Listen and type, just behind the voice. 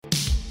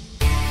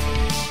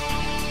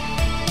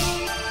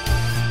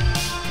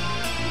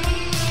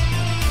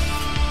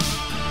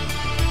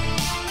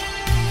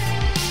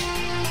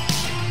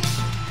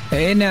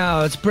Hey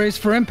now, it's Brace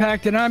for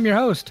Impact, and I'm your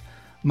host,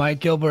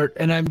 Mike Gilbert,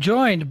 and I'm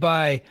joined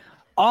by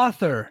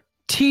author,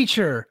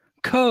 teacher,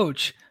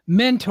 coach,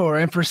 mentor,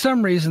 and for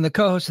some reason, the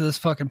co-host of this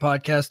fucking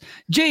podcast,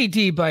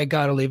 JD by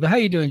Godoliva. How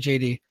you doing,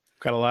 JD?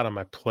 Got a lot on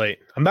my plate.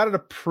 I'm not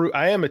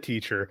I am a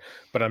teacher,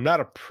 but I'm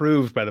not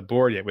approved by the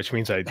board yet, which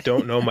means I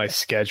don't know my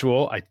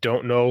schedule. I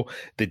don't know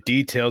the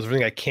details.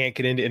 Everything. I can't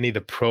get into any of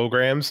the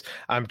programs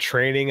I'm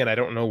training, and I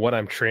don't know what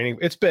I'm training.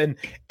 It's been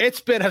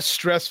a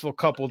stressful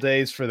couple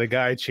days for the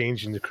guy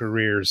changing the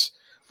careers.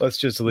 Let's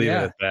just leave it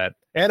at that.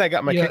 And I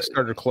got my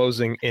Kickstarter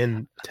closing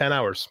in 10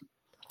 hours.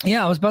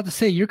 Yeah, I was about to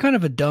say, you're kind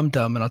of a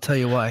dum-dum, and I'll tell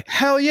you why.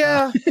 Hell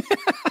yeah.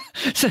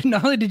 So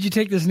not only did you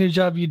take this new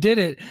job, you did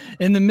it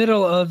in the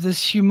middle of this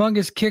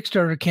humongous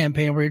Kickstarter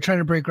campaign where you're trying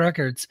to break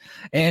records.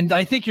 And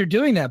I think you're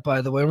doing that,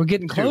 by the way. We're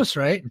getting close,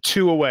 right?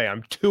 Two away.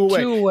 I'm two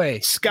away. Two away.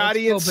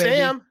 Scotty and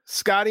Sam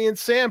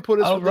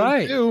put us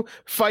with two.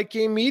 Fight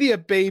Game Media,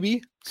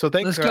 baby. So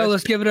thanks. Let's go.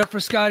 Let's give it up for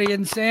Scotty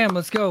and Sam.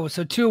 Let's go.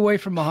 So 2 away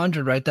from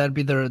 100, right? That'd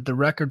be the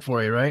record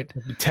for you, right?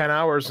 10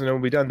 hours and then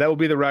we'll be done. That will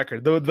be the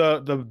record.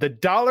 The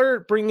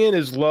dollar bring in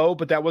is low,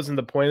 but that wasn't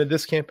the point of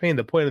this campaign.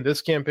 The point of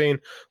this campaign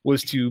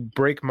was to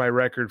break my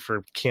record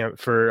for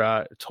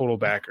total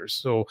backers.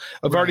 So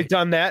I've already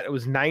done that. It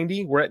was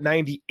 90. We're at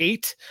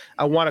 98.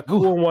 I want a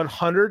cool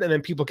 100, and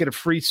then people get a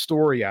free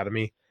story out of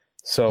me.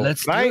 So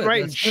I ain't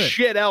writing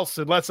shit else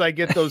unless I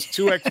get those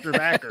 2 extra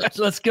backers.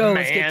 Let's go. Man.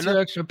 Let's get 2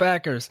 extra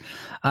backers.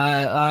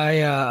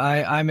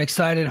 I'm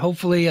excited.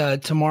 Hopefully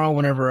tomorrow,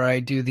 whenever I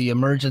do the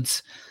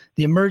emergence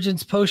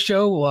post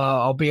show,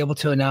 I'll be able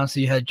to announce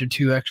that you had your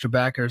 2 extra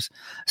backers.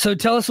 So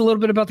tell us a little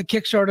bit about the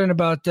Kickstarter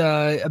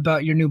and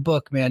about your new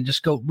book, man.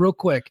 Just go real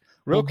quick.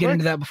 We'll get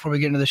into that before we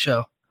get into the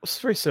show. It's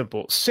very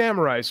simple.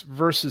 Samurais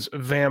versus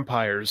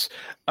vampires.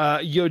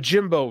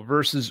 Yojimbo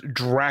versus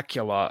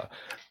Dracula.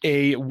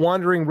 A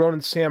wandering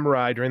Ronin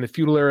samurai during the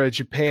feudal era of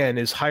Japan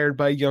is hired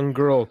by a young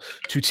girl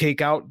to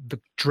take out the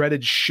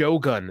dreaded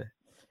shogun.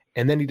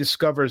 And then he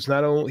discovers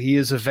not only he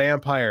is a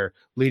vampire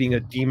leading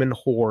a demon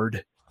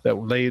horde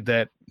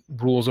that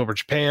rules over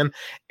Japan.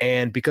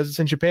 And because it's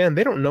in Japan,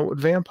 they don't know what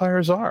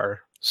vampires are.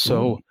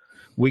 So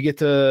we get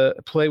to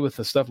play with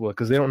the stuff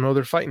because they don't know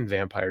they're fighting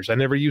vampires. I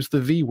never used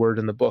the V word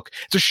in the book.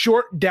 It's a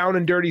short, down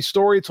and dirty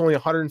story. It's only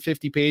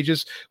 150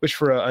 pages, which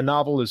for a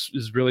novel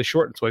is really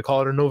short. So I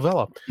call it a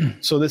novella.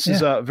 So this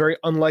is very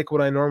unlike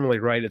what I normally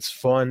write. It's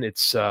fun.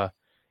 It's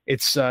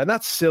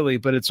not silly,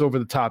 but it's over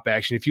the top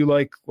action. If you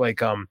like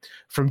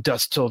From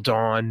Dusk Till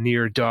Dawn,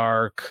 Near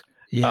Dark,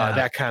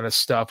 that kind of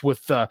stuff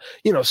with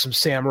some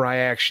samurai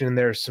action in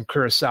there, some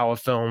Kurosawa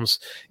films.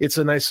 It's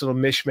a nice little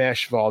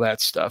mishmash of all that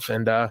stuff.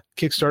 And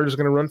Kickstarter is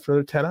going to run for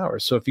another 10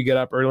 hours. So if you get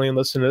up early and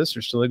listen to this,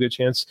 there's still a good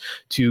chance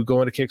to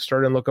go into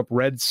Kickstarter and look up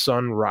Red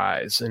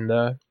Sunrise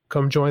and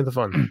come join the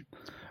fun.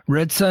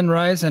 Red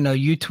Sunrise. I know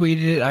you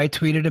tweeted it. I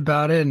tweeted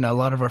about it, and a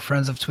lot of our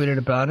friends have tweeted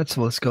about it.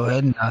 So let's go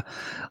ahead and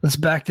let's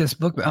back this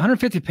book.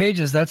 150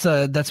 pages.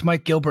 That's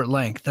Mike Gilbert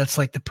length. That's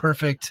like the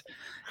perfect.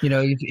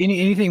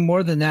 Anything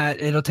more than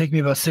that, it'll take me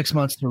about 6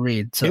 months to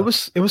read. So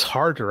it was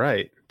hard to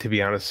write, to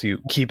be honest with you,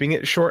 keeping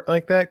it short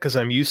like that, because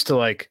I'm used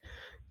to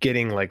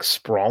getting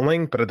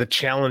sprawling. But the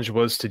challenge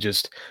was to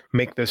just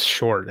make this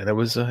short, and it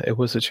was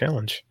a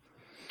challenge.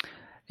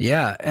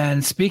 Yeah,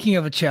 and speaking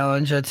of a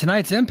challenge,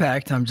 tonight's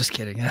Impact. I'm just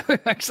kidding.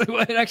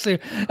 actually,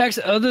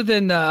 other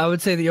than I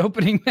would say the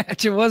opening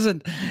match, it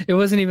wasn't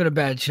even a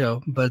bad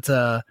show. But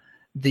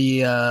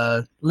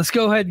let's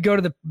go ahead and go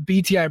to the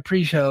BTI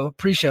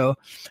pre-show.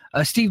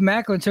 Steve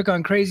Macklin took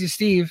on Crazy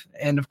Steve,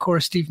 and of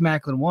course Steve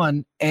Macklin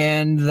won,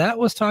 and that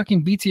was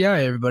Talking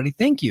BTI. Everybody,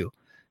 thank you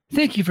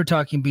for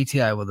talking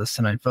BTI with us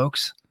tonight,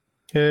 folks.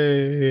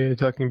 Hey,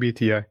 Talking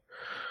BTI.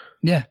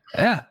 Yeah.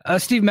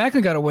 Steve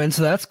Macklin got a win,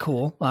 so that's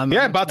cool.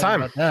 About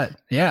time. About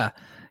that. Yeah,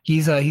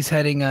 he's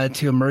heading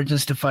to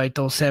Emergence to fight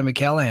old Sami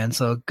Callihan.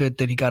 So good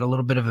that he got a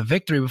little bit of a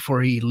victory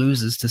before he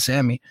loses to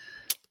Sami.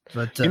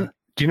 But do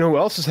you know who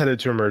else is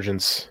headed to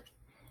Emergence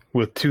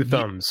with 2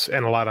 thumbs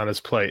and a lot on his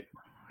plate?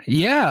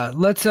 Yeah,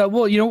 let's.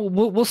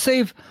 We'll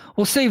save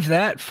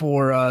that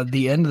for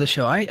the end of the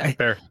show.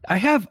 Fair.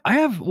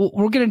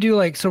 We're gonna do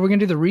we're gonna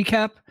do the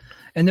recap,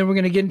 and then we're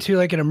gonna get into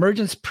an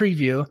Emergence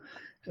preview.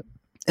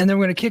 And then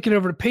we're going to kick it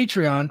over to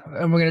Patreon,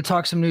 and we're going to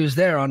talk some news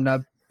there on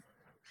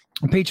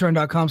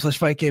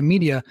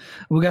patreon.com/FightGameMedia.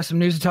 We got some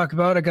news to talk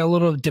about. I got a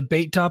little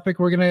debate topic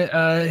we're going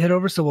to hit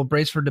over, so we'll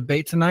brace for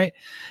debate tonight.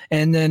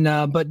 And then,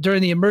 but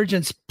during the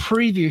Emergence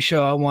preview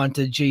show, I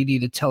wanted JD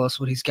to tell us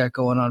what he's got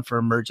going on for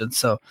Emergence,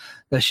 so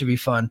that should be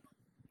fun.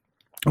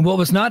 And what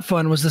was not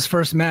fun was this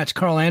first match,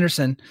 Carl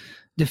Anderson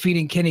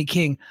defeating Kenny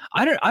King.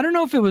 I don't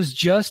know if it was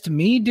just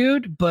me,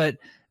 dude, but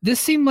this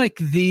seemed like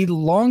the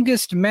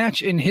longest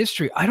match in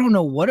history. I don't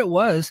know what it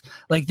was.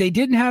 They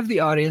didn't have the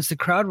audience. The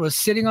crowd was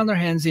sitting on their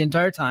hands the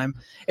entire time.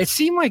 It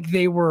seemed like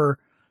they were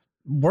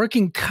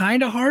working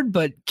kind of hard,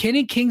 but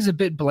Kenny King's a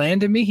bit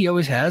bland to me. He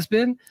always has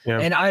been. Yeah.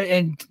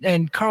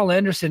 And Carl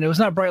Anderson, it was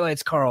not Bright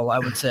Lights Carl, I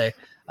would say.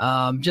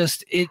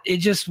 It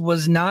just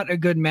was not a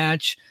good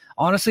match.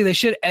 Honestly, they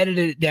should edit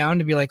it down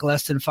to be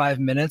less than 5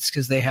 minutes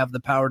because they have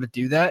the power to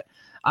do that.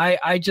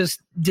 I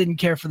just didn't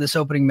care for this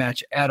opening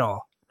match at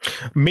all.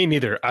 Me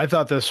neither. I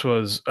thought this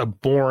was a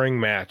boring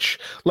match.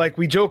 Like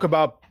we joke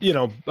about, what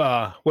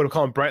do we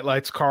call him? Bright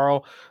lights,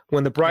 Carl.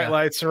 When the bright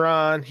lights are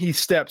on, he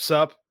steps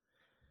up.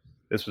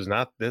 This was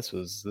not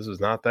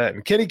that.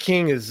 And Kenny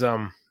King is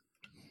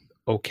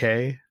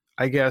okay,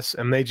 I guess.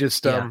 And they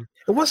just it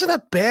wasn't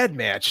a bad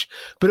match,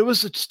 but it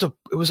was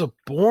a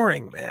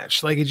boring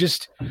match. Like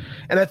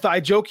and I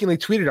jokingly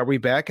tweeted, are we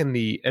back in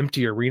the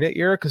empty arena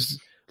era? Because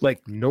like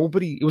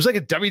it was like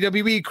a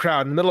WWE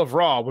crowd in the middle of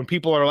Raw when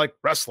people are like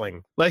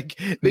wrestling. Like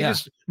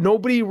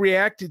nobody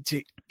reacted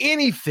to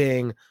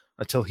anything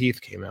until Heath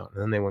came out,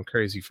 and then they went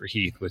crazy for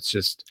Heath, which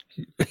just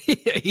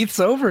Heath's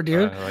over,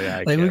 dude.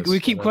 We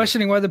keep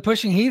questioning whether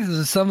pushing Heath is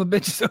a son of a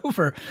bitch is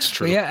over. It's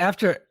true.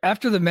 But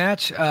after the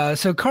match,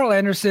 so Carl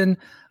Anderson,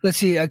 let's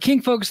see,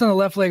 King focused on the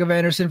left leg of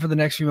Anderson for the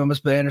next few moments,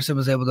 but Anderson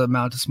was able to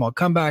mount a small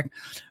comeback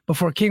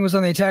before King was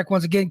on the attack.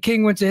 Once again,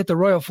 King went to hit the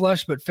Royal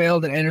Flush, but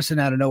failed, and Anderson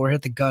out of nowhere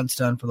hit the gun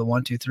stun for the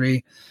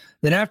 1-2-3.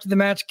 Then after the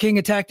match, King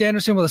attacked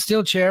Anderson with a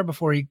steel chair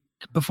before he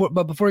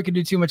could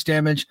do too much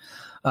damage.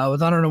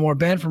 With Honor No More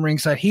banned from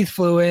ringside, Heath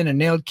flew in and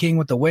nailed King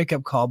with the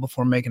wake-up call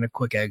before making a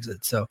quick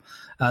exit. So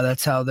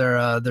that's how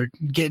they're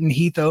getting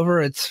Heath over.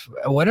 It's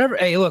whatever.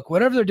 Hey, look,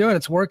 whatever they're doing,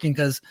 it's working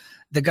because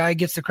the guy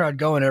gets the crowd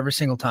going every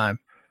single time.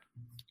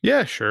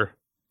 Yeah, sure.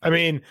 I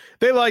mean,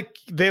 they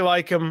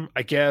like him,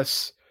 I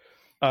guess.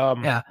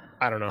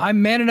 I don't know.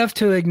 I'm man enough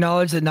to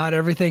acknowledge that not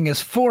everything is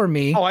for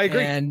me. Oh, I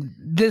agree. And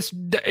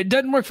it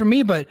doesn't work for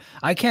me, but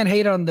I can't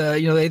hate on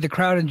the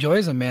crowd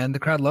enjoys him, man. The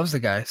crowd loves the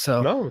guy.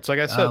 So no, it's like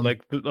I said,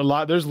 like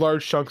there's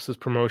large chunks of this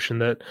promotion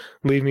that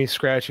leave me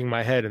scratching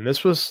my head, and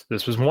this was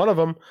one of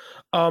them.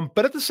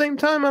 But at the same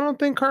time, I don't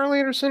think Carl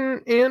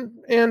Anderson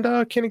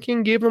and Kenny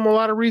King gave them a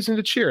lot of reason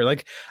to cheer.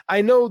 Like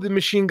I know the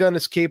Machine Gun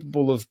is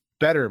capable of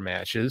better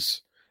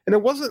matches, and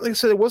it wasn't like I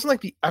said, it wasn't like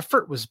the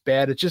effort was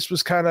bad. It just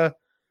was kind of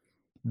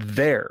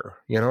there,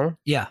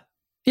 Yeah.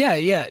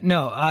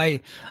 No, I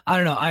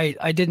don't know.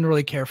 I didn't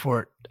really care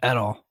for it at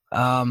all.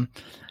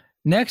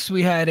 Next,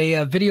 we had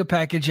a video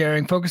package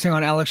airing focusing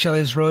on Alex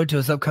Shelley's road to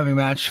his upcoming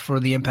match for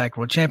the Impact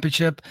World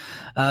Championship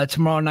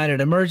tomorrow night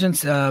at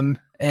Emergence.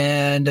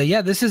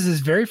 This is his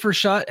very first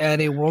shot at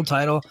a world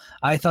title.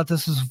 I thought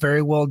this was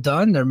very well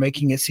done. They're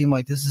making it seem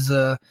like this is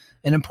an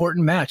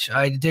important match.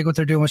 I dig what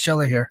they're doing with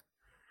Shelley here.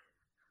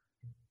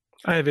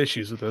 I have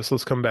issues with this.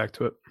 Let's come back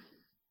to it.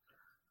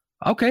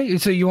 Okay,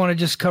 so you want to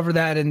just cover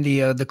that in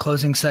the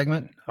closing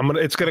segment?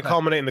 It's gonna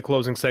culminate in the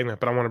closing segment,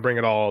 but I want to bring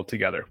it all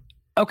together.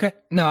 Okay,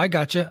 no, I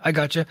gotcha.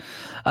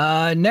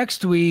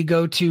 Next, we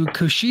go to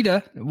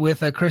Kushida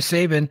with Chris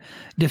Sabin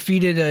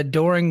defeated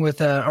Doring with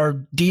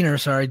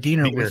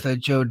Deaner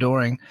with Joe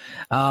Doring.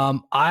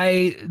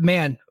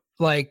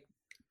 Like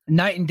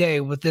night and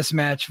day with this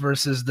match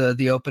versus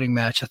the opening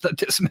match. I thought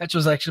this match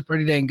was actually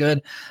pretty dang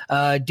good.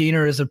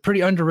 Deaner is a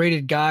pretty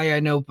underrated guy. I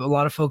know a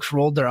lot of folks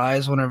rolled their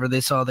eyes whenever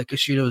they saw that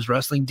Kushida was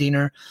wrestling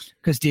Deaner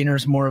because Deaner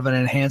is more of an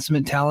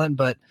enhancement talent,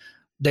 but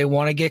they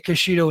want to get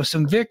Kushida with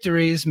some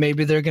victories.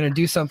 Maybe they're going to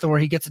do something where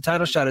he gets a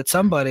title shot at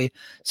somebody.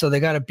 So they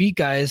got to beat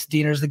guys.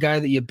 Deaner's the guy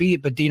that you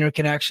beat, but Deaner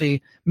can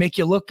actually make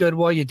you look good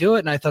while you do it.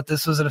 And I thought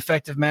this was an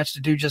effective match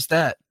to do just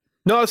that.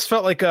 No, this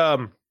felt like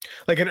an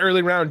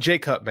early round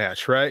J-Cup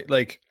match, right?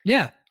 Like,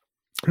 yeah,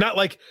 not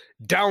like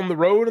down the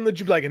road in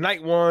like a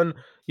night one,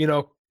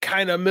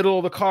 kind of middle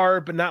of the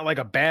card, but not like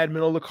a bad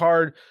middle of the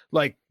card,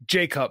 like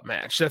J-Cup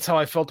match. That's how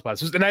I felt about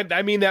this. And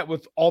I mean that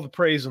with all the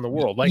praise in the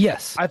world. Like,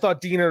 yes, I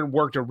thought Deaner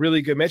worked a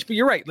really good match, but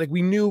you're right. Like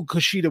we knew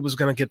Kushida was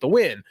going to get the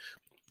win,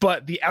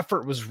 but the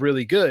effort was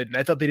really good. And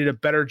I thought they did a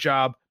better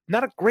job,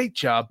 not a great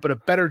job, but a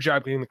better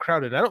job getting the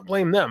crowd in. I don't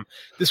blame them.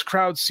 This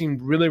crowd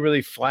seemed really,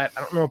 really flat.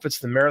 I don't know if it's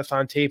the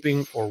marathon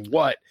taping or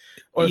what,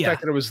 or the fact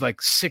that it was like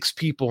 6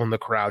 people in the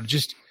crowd.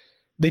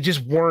 They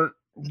just weren't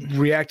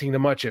reacting to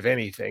much of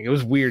anything. It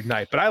was a weird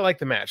night, but I like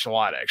the match a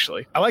lot,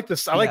 actually. I like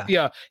this. I like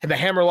the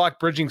hammerlock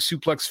bridging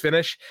suplex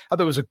finish. I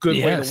thought it was a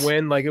good way to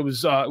win. Like it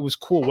was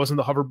cool. It wasn't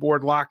the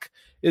hoverboard lock.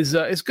 Is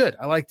good.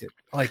 I liked it.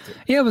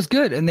 Yeah, it was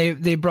good. And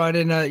they brought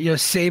in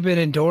Sabin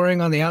and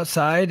Doring on the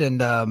outside,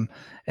 and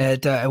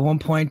at one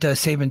point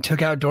Sabin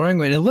took out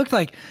Doring, and it looked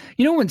like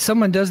when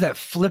someone does that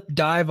flip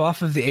dive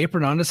off of the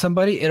apron onto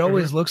somebody, it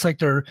always looks like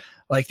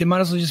they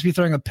might as well just be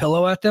throwing a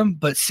pillow at them.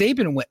 But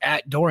Sabin went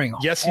at Doring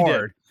hard. Yes,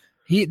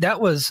 he did.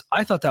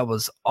 I thought that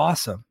was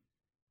awesome.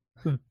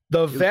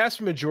 The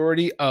vast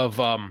majority of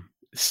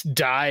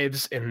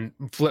dives and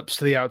flips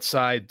to the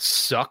outside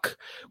suck,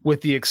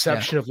 with the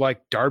exception of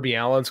like Darby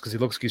Allin's, because he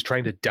looks like he's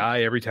trying to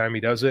die every time he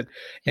does it.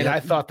 And I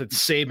thought that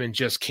Sabin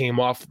just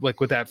came off like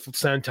with that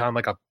senton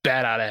like a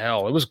bat out of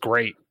hell. It was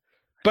great,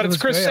 but it's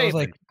Chris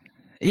Sabin.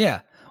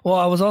 Well,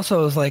 I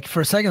was like,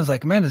 for a second, I was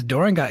like, man, has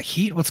Doran got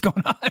heat? What's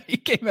going on? He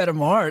came at him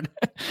hard,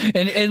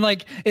 and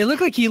like it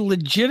looked like he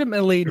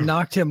legitimately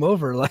knocked him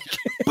over. Like,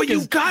 but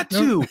you got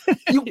to.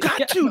 No,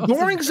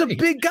 Doring's a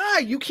big guy.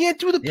 You can't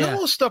do the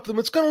pillow stuff to him.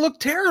 It's going to look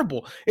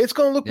terrible. It's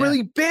going to look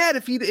really bad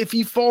if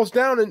he falls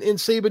down and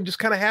Saban just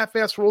kind of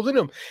half-ass rolls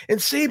into him. And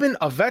Saban,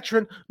 a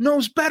veteran,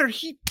 knows better.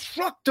 He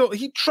trucked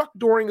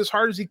Doring as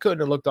hard as he could,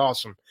 and it looked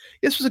awesome.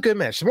 This was a good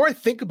match. The more I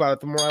think about it,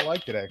 the more I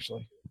liked it,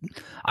 actually.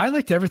 I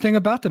liked everything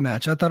about the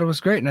match. I thought it was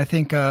great. And I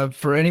think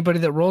for anybody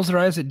that rolls their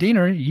eyes at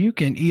Diener, you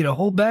can eat a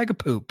whole bag of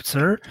poop,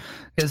 sir.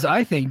 Because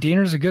I think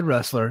Diener's a good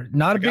wrestler.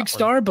 Not a big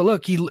star, but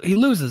look, he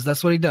loses.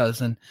 That's what he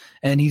does.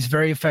 And he's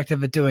very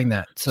effective at doing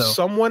that. So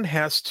someone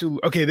has to.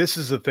 Okay, this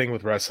is the thing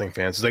with wrestling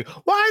fans. It's like,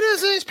 why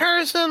does this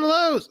person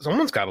lose?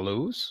 Someone's got to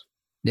lose.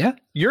 Yeah.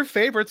 Your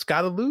favorites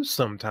got to lose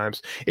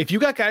sometimes. If you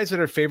got guys that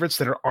are favorites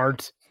that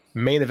aren't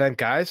main event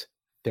guys,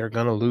 they're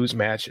going to lose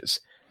matches.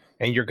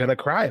 And you're going to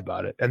cry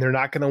about it. And they're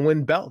not going to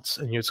win belts.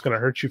 And it's going to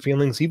hurt your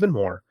feelings even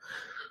more.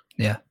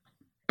 Yeah.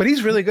 But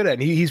he's really good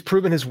at it. He's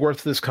proven his worth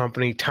to this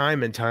company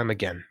time and time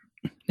again.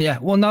 Yeah.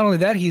 Well, not only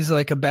that, he's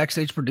like a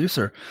backstage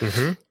producer.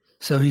 Mm-hmm.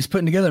 So he's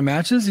putting together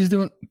matches. He's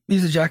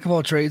a jack of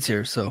all trades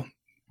here. So,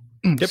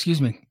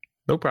 excuse me.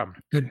 No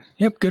problem. Good.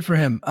 Yep. Good for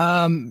him.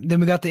 Then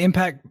we got the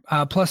Impact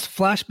Plus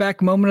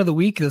flashback moment of the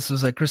week. This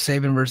was Chris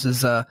Sabin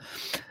versus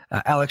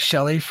Alex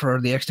Shelley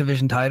for the X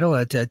Division title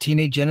at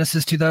Teenage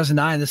Genesis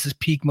 2009. This is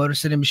peak Motor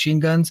City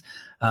Machine Guns.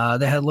 They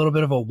had a little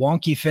bit of a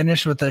wonky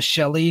finish with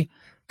Shelley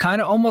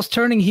kind of almost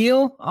turning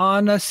heel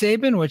on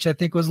Sabin, which I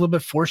think was a little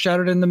bit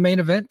foreshadowed in the main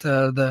event.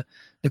 The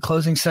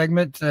closing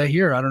segment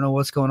here. I don't know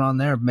what's going on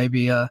there.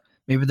 Maybe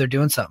they're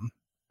doing something.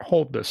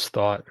 Hold this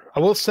thought. I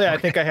will say, I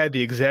think I had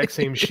the exact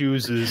same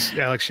shoes as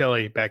Alex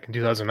Shelley back in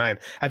 2009.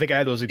 I think I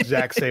had those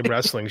exact same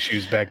wrestling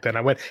shoes back then.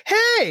 I went,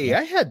 hey,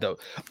 I had those.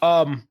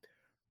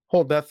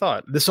 Hold that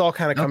thought. This all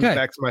kind of comes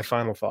back to my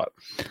final thought.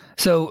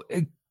 So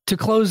to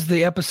close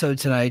the episode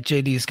tonight,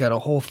 JD's got a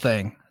whole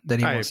thing that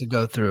he wants to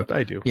go through.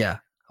 I do. Yeah.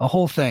 A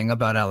whole thing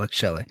about Alex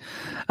Shelley.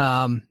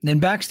 Then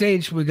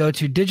backstage, we go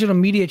to digital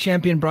media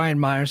champion Brian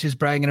Myers, who's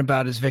bragging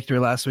about his victory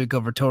last week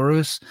over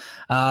Taurus,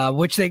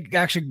 which they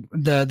actually,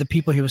 the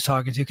people he was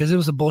talking to, because it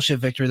was a bullshit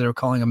victory, they were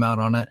calling him out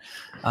on it.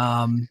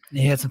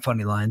 He had some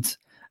funny lines.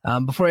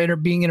 Before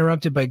being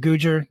interrupted by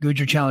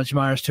Gujar challenged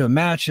Myers to a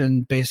match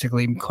and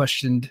basically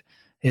questioned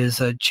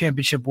his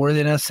championship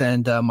worthiness,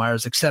 and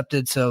Myers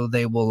accepted. So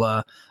they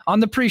will, on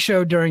the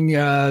pre-show during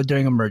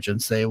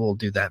Emergence, they will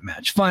do that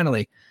match.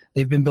 Finally,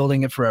 they've been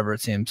building it forever,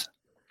 it seems.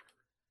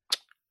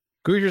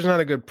 Gujar's not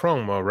a good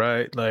promo,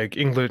 right? Like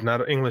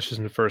English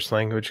isn't the first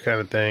language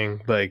kind of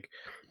thing. Like,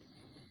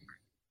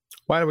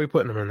 why are we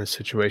putting him in this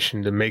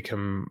situation to make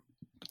him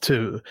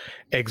to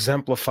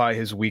exemplify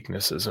his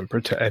weaknesses and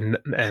protect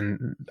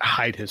and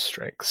hide his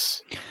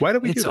strengths? Why do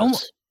we do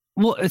this?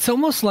 Well, it's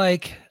almost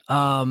like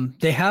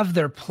they have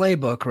their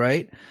playbook,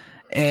 right?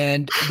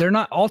 And they're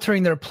not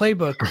altering their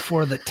playbook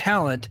for the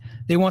talent.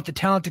 They want the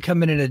talent to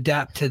come in and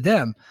adapt to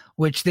them,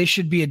 which they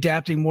should be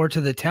adapting more to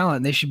the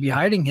talent. They should be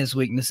hiding his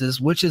weaknesses,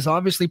 which is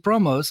obviously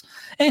promos.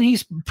 And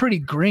he's pretty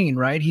green,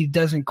 right? He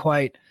doesn't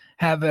quite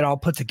have it all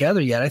put together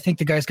yet. I think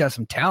the guy's got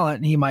some talent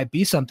and he might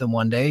be something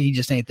one day. He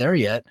just ain't there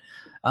yet.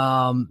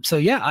 So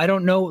yeah, I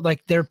don't know,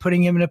 like they're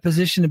putting him in a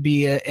position to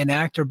be an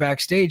actor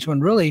backstage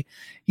when really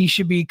he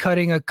should be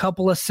cutting a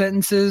couple of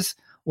sentences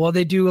while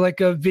they do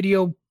like a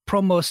video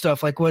promo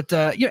stuff, like what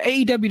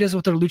AEW does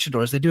with their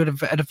luchadors. They do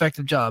an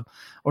effective job,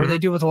 or they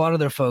do with a lot of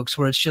their folks,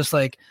 where it's just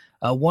like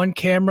one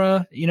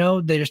camera,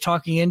 they're just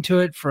talking into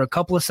it for a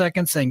couple of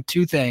seconds, saying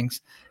two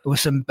things with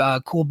some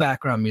cool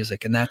background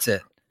music, and that's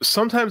it.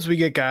 Sometimes we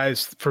get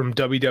guys from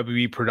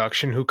WWE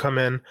production who come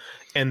in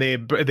and they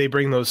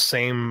bring those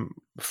same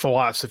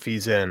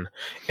philosophies in.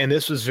 And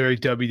this was very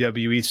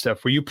WWE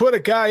stuff, where you put a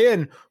guy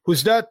in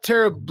who's not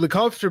terribly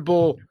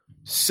comfortable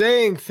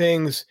saying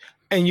things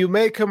and you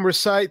make him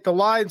recite the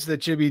lines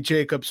that Jimmy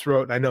Jacobs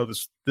wrote. And I know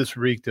this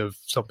reeked of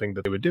something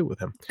that they would do with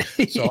him.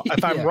 So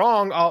if I'm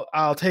wrong,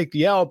 I'll take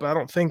the L, but I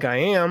don't think I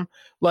am.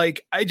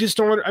 Like, I just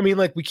don't. I mean,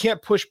 like, we can't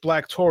push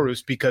Black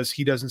Taurus because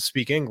he doesn't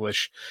speak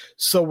English.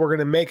 So we're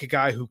gonna make a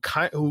guy who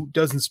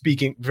doesn't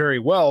speak very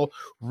well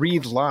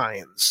read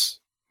lines.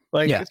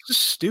 Like, it's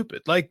just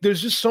stupid. Like,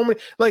 there's just so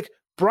many. Like,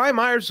 Brian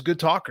Myers is a good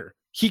talker.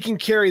 He can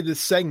carry this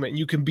segment.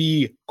 You can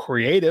be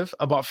creative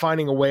about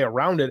finding a way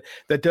around it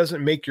that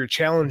doesn't make your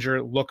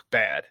challenger look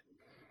bad,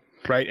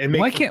 right? And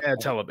make bad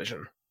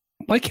television.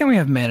 Why can't we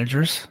have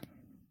managers?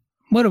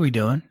 What are we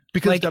doing?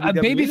 Because like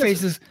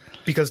babyfaces.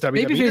 Because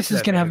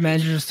babyfaces can have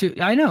managers too.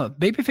 I know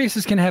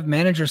babyfaces can have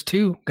managers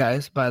too,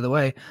 guys. By the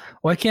way,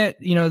 why can't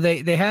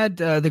they had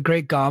the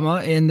Great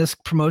Gama in this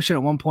promotion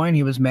at one point?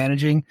 He was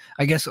managing,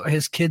 I guess,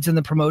 his kids in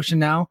the promotion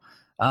now.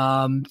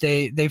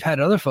 They've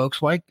had other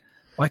folks. Why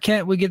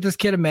can't we get this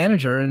kid a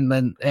manager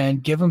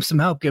and give him some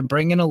help?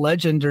 Bring in a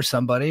legend or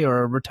somebody or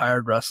a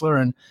retired wrestler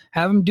and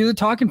have him do the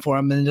talking for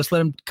him, and just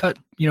let him cut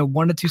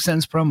 1 to 2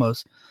 sentence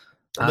promos.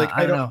 Like,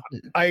 I don't know.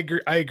 I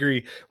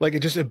agree. Like,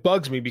 it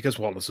bugs me because,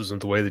 this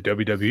isn't the way the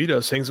WWE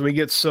does things. And we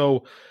get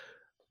so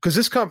because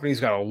this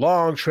company's got a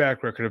long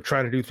track record of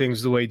trying to do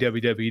things the way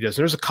WWE does.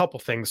 And there's a couple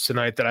things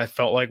tonight that I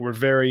felt like were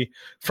very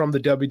from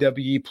the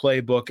WWE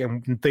playbook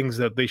and things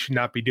that they should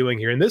not be doing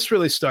here. And this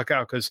really stuck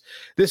out because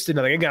this did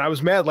nothing. Again, I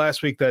was mad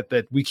last week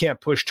that we can't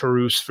push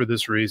Taurus for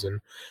this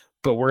reason,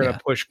 but we're going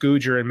to push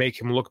Gujar and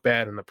make him look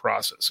bad in the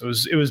process.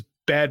 It was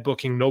bad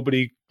booking.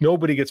 Nobody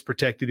gets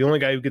protected. The only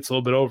guy who gets a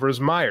little bit over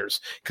is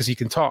Myers because he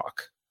can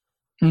talk.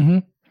 Mm-hmm.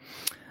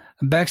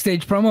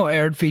 Backstage promo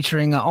aired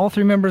featuring all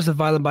three members of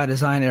Violent by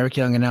Design. Eric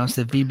Young announced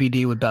that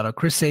VBD would battle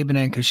Chris Sabin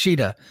and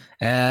Kushida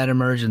at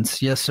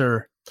Emergence. Yes,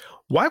 sir.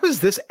 Why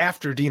was this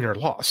after Diener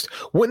lost?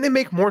 Wouldn't it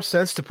make more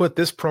sense to put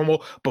this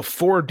promo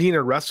before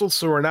Diener wrestled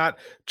so we're not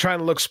trying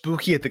to look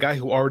spooky at the guy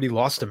who already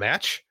lost a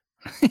match?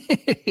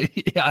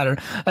 Yeah,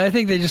 I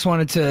think they just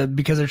wanted to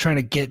because they're trying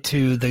to get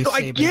to the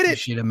Sabin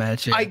Kushida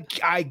match. Yeah.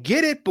 I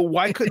get it, but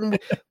why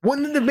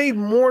wouldn't it have made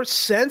more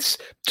sense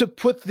to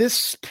put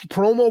this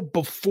promo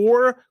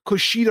before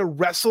Kushida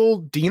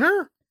wrestled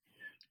Diener?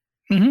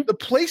 Mm-hmm. The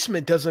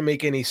placement doesn't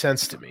make any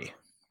sense to me.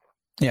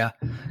 Yeah.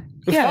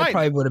 It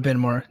probably would have been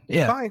more.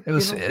 Yeah, fine, it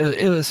was.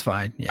 It was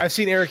fine. Yeah. I've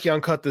seen Eric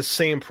Young cut the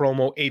same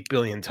promo 8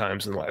 billion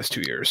times in the last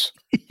 2 years.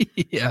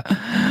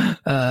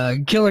 Yeah.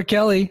 Killer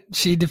Kelly,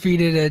 she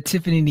defeated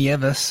Tiffany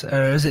Nieves.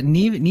 Is it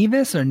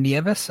Nieves or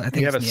Nieves? I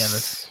think it's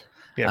Nieves.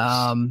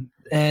 Yes.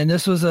 And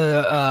this was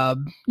a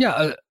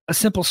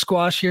simple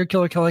squash here.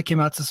 Killer Kelly came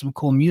out to some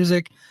cool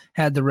music,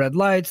 had the red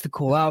lights, the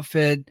cool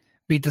outfit,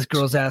 beat this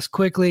girl's ass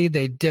quickly.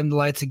 They dimmed the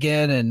lights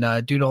again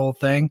and do the whole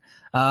thing.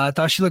 I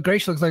thought she looked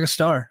great. She looks like a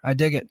star. I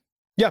dig it.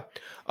 Yeah.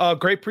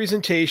 Great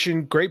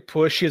presentation, great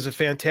push. She has a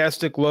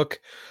fantastic look.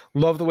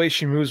 Love the way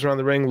she moves around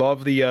the ring.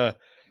 Love I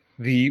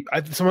think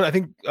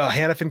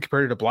Hannafin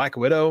compared her to Black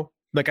Widow.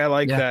 Like, I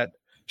like that.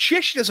 She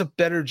actually does a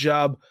better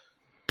job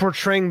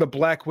portraying the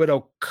Black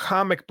Widow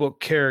comic book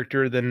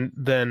character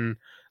than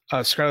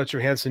Scarlett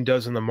Johansson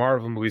does in the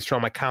Marvel movies. For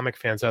all my comic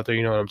fans out there,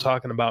 you know what I'm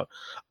talking about.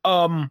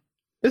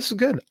 This is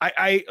good.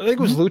 I think it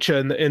was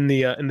Lucha in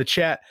the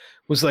chat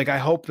was like, I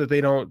hope that they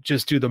don't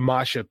just do the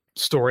Masha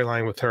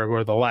storyline with her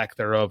or the lack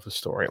thereof of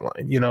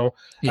storyline. You know,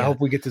 I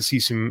hope we get to see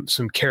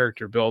some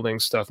character building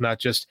stuff, not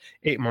just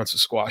 8 months of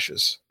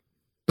squashes.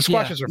 The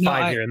squashes are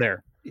fine here and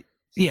there.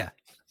 Yeah,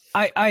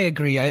 I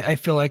agree. I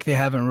feel like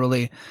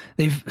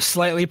they've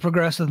slightly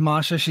progressed with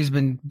Masha. She's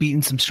been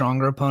beating some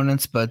stronger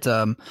opponents, but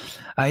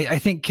I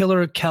think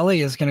Killer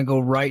Kelly is going to go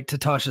right to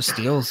Tasha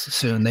Steelz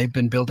soon. They've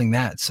been building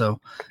that, so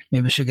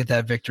maybe she'll get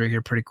that victory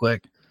here pretty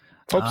quick.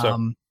 Hope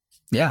so.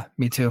 Yeah,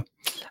 me too.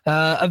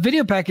 A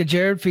video package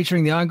aired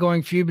featuring the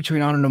ongoing feud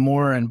between Honor No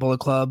More and Bullet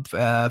Club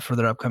for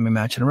their upcoming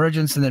match in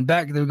Emergence. And then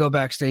they go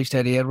backstage to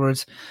Eddie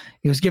Edwards.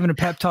 He was giving a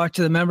pep talk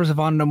to the members of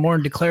Honor No More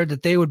and declared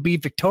that they would be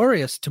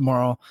victorious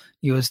tomorrow.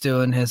 He was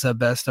doing his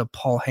best of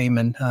Paul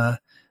Heyman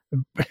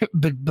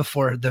but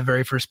before the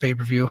very first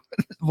pay-per-view.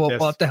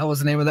 What the hell was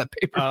the name of that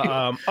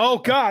pay-per-view? Oh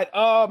God.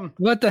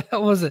 What the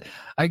hell was it?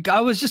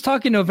 I was just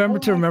talking November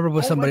to Remember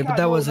with somebody, but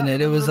that wasn't it.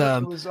 It was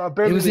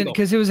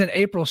because it was an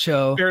April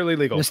show. Barely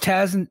Legal. It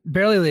was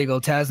Barely Legal,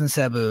 Taz and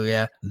Sabu.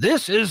 Yeah.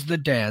 This is the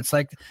dance.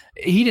 Like,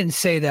 he didn't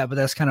say that, but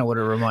that's kind of what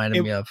it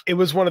reminded me of. It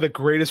was one of the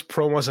greatest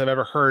promos I've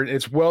ever heard.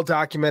 It's well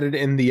documented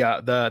in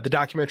the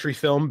documentary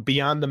film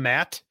Beyond the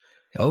Mat.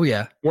 Oh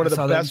yeah. One of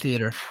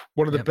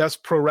the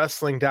best pro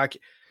wrestling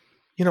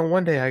You know,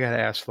 one day I got to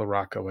ask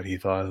LaRocca what he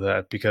thought of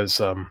that because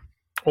old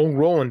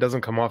Roland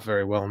doesn't come off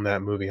very well in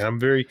that movie.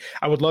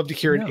 I would love to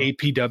hear an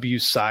APW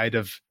side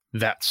of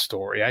that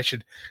story. I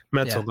should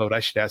I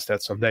should ask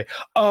that someday.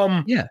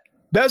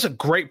 That's a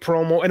great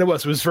promo. And it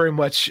was very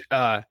much,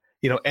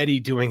 Eddie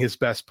doing his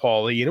best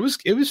Paulie, and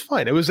it was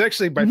fun. It was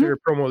actually my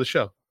favorite promo of the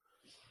show.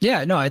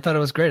 Yeah, no, I thought it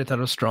was great. I thought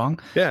it was strong.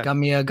 Yeah. Got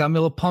me a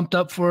little pumped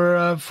up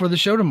for the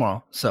show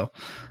tomorrow. So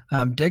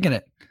I'm digging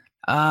it.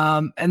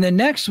 And then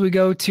next we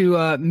go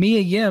to Mia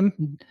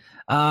Yim.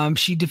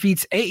 She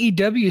defeats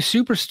AEW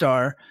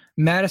superstar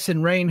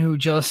Madison Rayne, who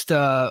just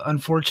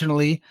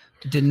unfortunately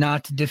did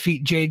not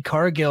defeat Jade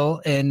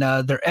Cargill in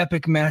their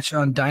epic match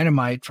on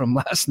Dynamite from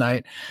last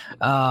night.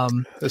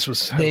 This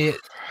was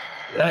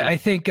I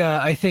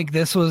think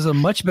this was a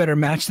much better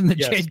match than the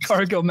Jade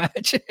Cargill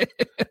match.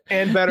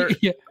 And better.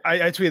 Yeah.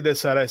 I tweeted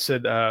this out. I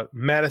said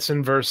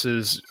Madison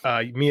versus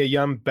Mia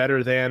Yim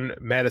better than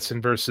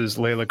Madison versus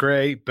Layla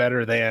Gray,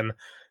 better than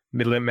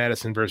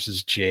Madison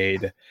versus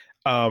Jade.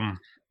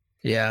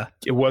 Yeah,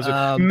 it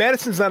wasn't.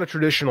 Madison's not a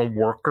traditional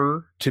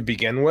worker to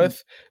begin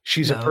with.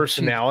 She's a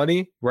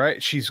personality,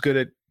 right? She's good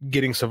at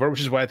getting some,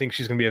 which is why I think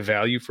she's going to be a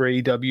value for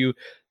AEW.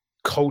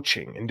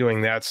 Coaching and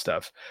doing that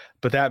stuff,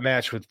 but that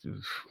match with,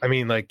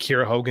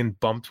 Kiera Hogan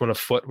bumped when a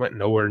foot went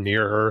nowhere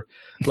near her.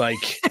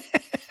 Like,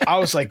 I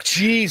was like,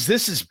 geez,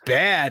 this is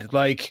bad.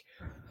 Like,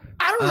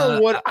 I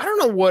don't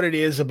know what it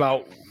is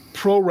about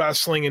pro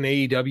wrestling and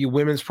AEW,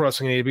 women's pro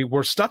wrestling and AEW,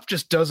 where stuff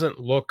just doesn't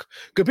look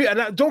good.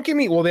 And don't get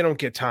me, well, they don't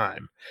get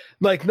time.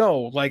 Like, no,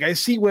 like I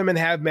see women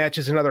have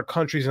matches in other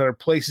countries and other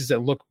places that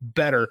look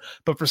better,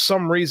 but for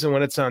some reason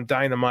when it's on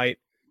Dynamite,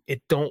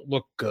 it don't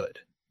look good.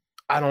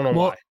 I don't know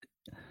why.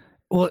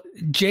 Well,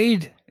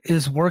 Jade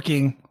is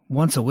working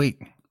once a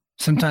week.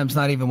 Sometimes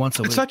not even once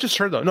a week. It's not just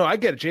her though. No, I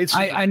get it. Jade's.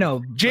 I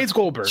know. Jade's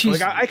Goldberg.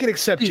 Like I can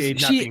accept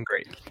Jade not being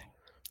great.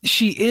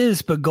 She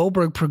is, but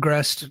Goldberg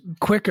progressed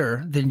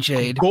quicker than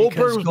Jade.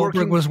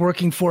 Goldberg was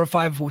working 4 or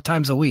 5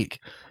 times a week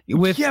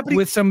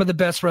with some of the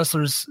best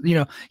wrestlers. You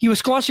know, he was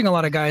squashing a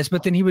lot of guys,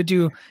 but then he would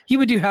do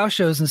house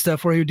shows and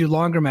stuff where he would do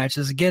longer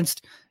matches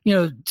against, you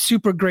know,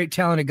 super great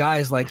talented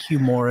guys like Hugh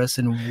Morris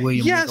and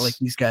William Regal, like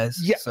these guys.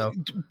 Yeah, so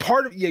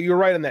you're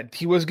right on that.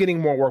 He was getting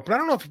more work, but I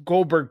don't know if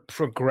Goldberg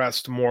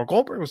progressed more.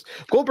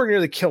 Goldberg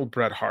nearly killed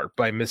Bret Hart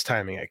by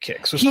mistiming a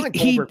kick. So it's not like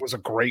Goldberg was a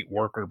great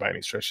worker by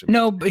any stretch.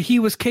 No, but he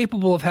was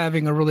capable of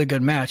having a really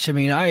good match. I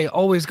mean, I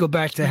always go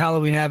back to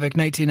Halloween Havoc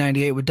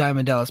 1998 with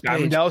Diamond Dallas Page.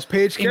 Diamond Dallas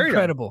Page carried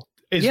incredible.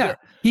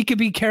 He could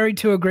be carried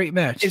to a great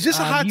match. Is this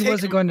a hot take? He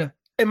wasn't going to.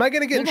 Am I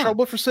going to get in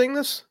trouble for saying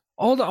this?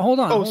 Hold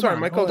on. Oh, sorry,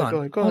 Mike. Go ahead.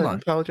 I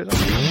apologize.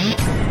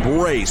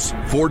 Brace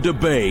for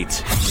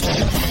debate.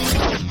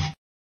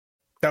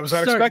 That was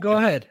unexpected. Go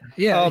ahead.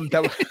 Yeah.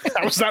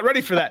 I was not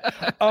ready for that.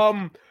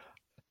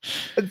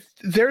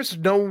 There's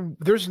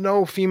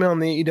no female in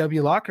the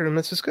AEW locker room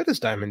that's as good as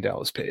Diamond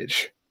Dallas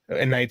Page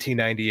in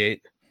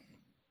 1998.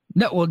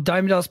 No, well,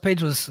 Diamond Dallas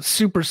Page was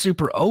super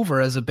over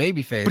as a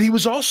babyface. But he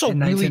was also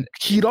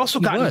he'd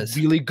also gotten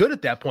really good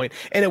at that point.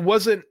 And it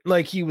wasn't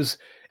like he was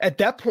at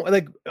that point,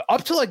 like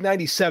up to like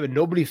 97,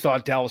 nobody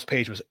thought Dallas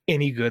Page was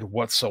any good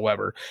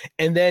whatsoever.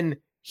 And then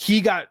he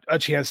got a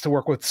chance to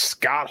work with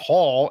Scott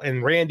Hall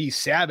and Randy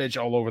Savage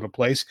all over the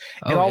place.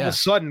 And all of a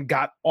sudden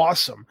got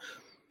awesome.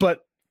 But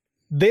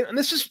and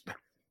this is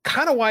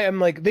kind of why I'm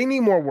like, they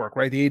need more work,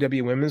 right? The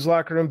AEW women's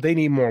locker room, they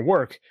need more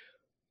work.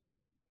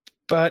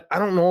 But I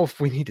don't know if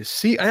we need to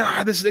see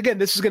this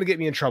is going to get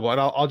me in trouble, and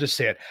I'll just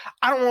say it.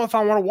 I don't know if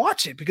I want to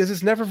watch it because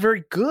it's never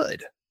very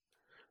good.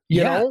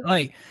 You know?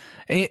 Like,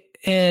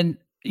 and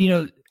you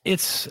know,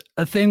 it's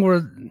a thing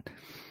where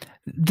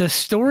the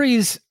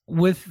stories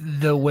with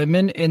the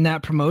women in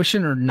that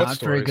promotion are not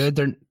very good.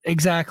 They're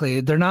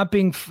not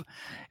being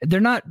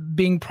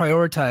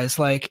prioritized.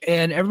 Like,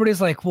 and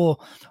everybody's like,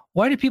 well,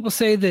 why do people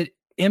say that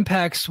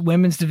Impact's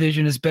women's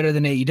division is better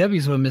than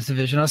AEW's women's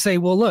division? I'll say,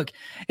 well, look,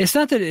 it's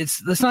not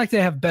like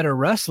they have better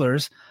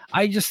wrestlers.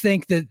 I just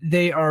think that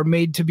they are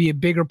made to be a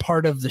bigger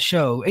part of the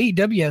show.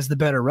 AEW has the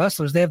better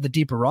wrestlers. They have the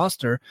deeper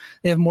roster.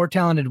 They have more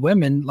talented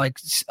women, like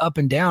up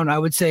and down. I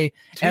would say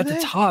the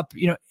top,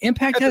 you know,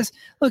 Impact has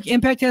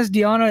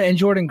Deonna and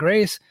Jordynne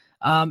Grace.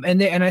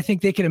 And I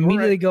think they can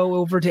immediately go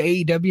over to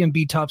AEW and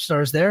be top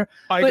stars there.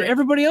 But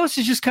everybody else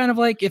is just kind of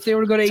like, if they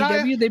were to go to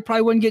AEW, they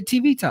probably wouldn't get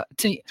TV time.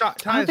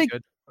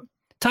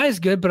 Ty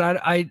is good,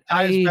 but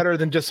Ty is better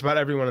than just about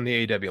everyone in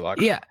the AEW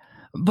locker. Yeah,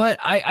 but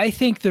I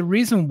think the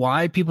reason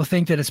why people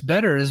think that it's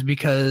better is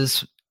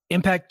because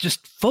Impact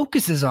just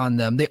focuses on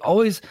them. They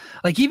always,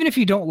 like, even if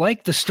you don't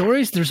like the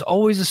stories, there's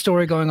always a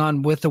story going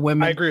on with the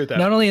women. I agree with that.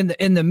 Not only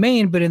in the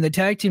main, but in the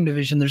tag team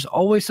division, there's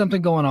always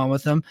something going on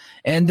with them.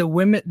 And the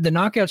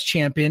Knockouts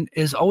champion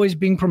is always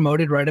being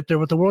promoted right up there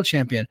with the world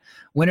champion.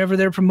 Whenever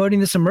they're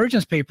promoting this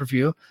Emergence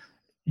pay-per-view,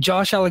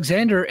 Josh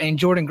Alexander and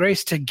Jordynne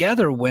Grace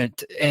together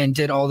went and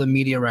did all the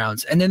media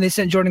rounds, and then they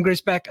sent Jordynne Grace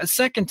back a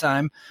second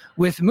time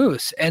with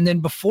Moose, and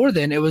then before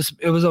then it was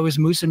always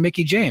Moose and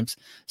Mickie James.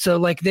 So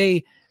like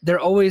they're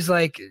always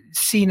like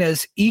seen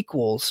as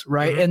equals,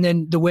 right? Mm-hmm. And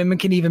then the women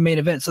can even main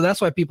event. So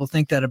that's why people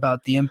think that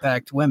about the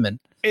Impact women.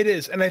 It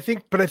is, and I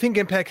think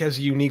Impact has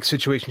a unique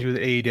situation too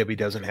that AEW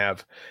doesn't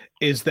have,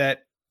 is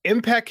that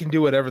Impact can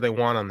do whatever they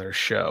want on their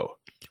show.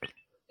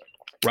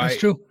 Right. That's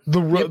true.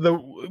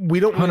 We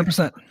don't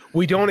 100%.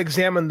 We don't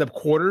examine the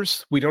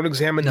quarters. We don't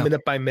examine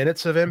minute by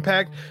minutes of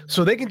Impact,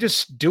 so they can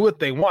just do what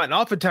they want. And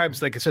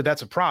oftentimes, like I said,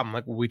 that's a problem.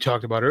 Like what we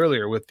talked about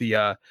earlier with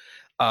the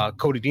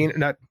Cody Dean,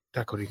 not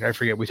Cody Dean. I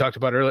forget. We talked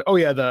about earlier. Oh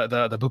yeah,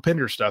 the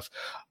Bhupinder stuff.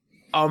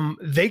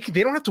 They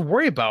don't have to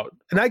worry about,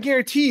 and I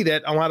guarantee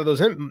that a lot of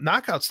those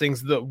knockouts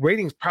things, the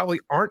ratings probably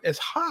aren't as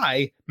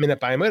high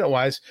minute by minute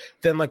wise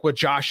than like what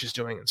Josh is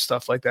doing and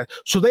stuff like that.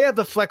 So they have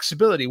the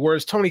flexibility.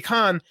 Whereas Tony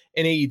Khan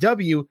and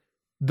AEW,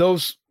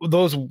 those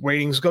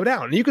ratings go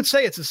down. And you could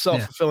say it's a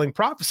self-fulfilling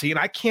prophecy, and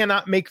I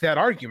cannot make that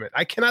argument.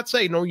 I cannot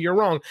say no, you're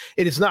wrong.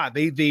 It is not.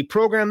 They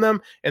program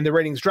them and the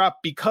ratings drop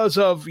because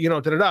of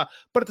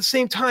But at the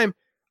same time,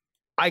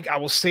 I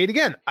will say it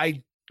again.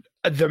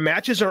 The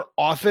matches are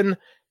often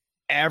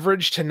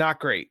average to not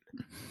great.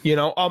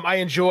 I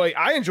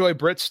enjoy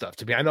Britt stuff.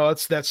 To me, I know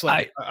that's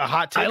like a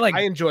hot take.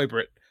 I enjoy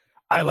Britt.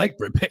 I like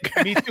Britt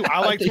Baker. Me too. I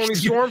like Tony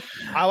Storm.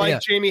 I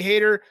like Jamie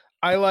Hayter.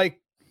 I like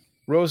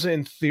Rosa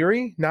in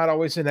theory, not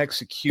always in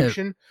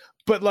execution,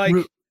 but like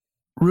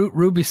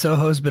Ruby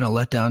Soho has been a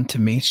letdown to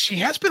me. She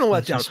has been a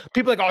letdown.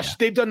 People are like,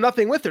 they've done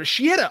nothing with her.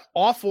 She had an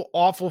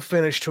awful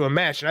finish to a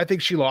match, and I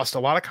think she lost a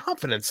lot of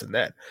confidence in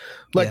that.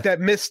 Like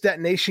that missed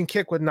detonation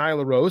kick with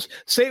Nyla Rose.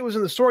 Say it was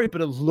in the story,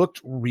 but it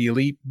looked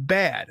really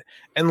bad.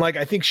 And like,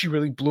 I think she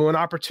really blew an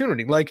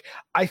opportunity. Like,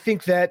 I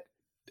think that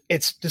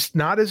it's just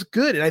not as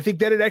good. And I think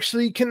that it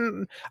actually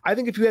I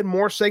think if you had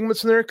more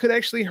segments in there, it could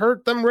actually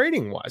hurt them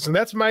rating wise. And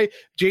that's my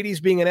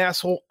JD's being an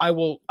asshole. I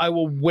will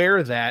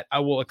wear that. I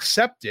will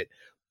accept it.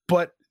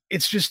 But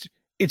it's just,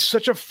 it's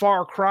such a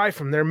far cry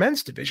from their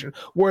men's division.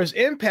 Whereas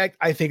Impact,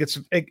 I think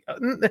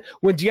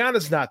when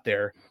Deanna's not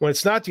there, when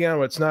it's not Deanna,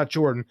 when it's not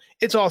Jordan,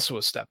 it's also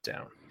a step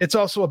down. It's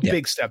also a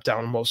big step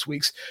down most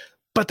weeks,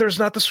 but there's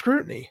not the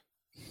scrutiny.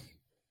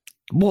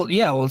 Well,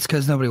 it's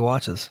because nobody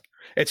watches.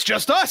 It's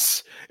just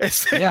us.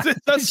 It's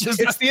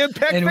the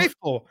Impact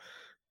faithful.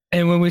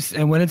 And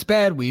when it's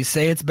bad, we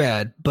say it's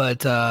bad.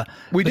 But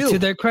we do. To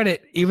their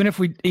credit, even if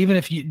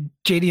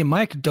JD and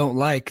Mike don't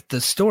like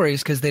the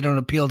stories because they don't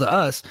appeal to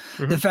us,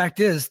 the fact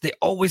is they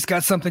always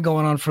got something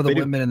going on for the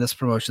women in this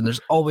promotion. There's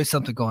always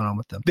something going on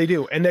with them. They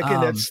do, and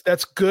again,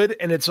 that's good.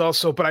 And it's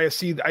also, but I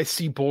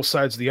see both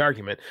sides of the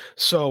argument.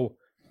 So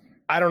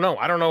I don't know.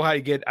 I don't know how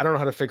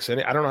to fix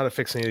any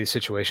of these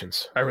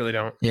situations. I really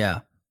don't. Yeah.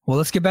 Well,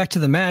 let's get back to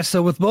the match.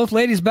 So with both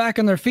ladies back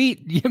on their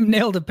feet, you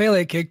nailed a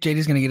Pele kick.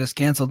 JD's going to get us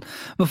canceled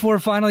before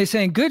finally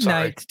saying good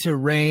night to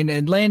Rain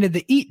and landed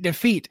the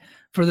defeat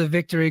for the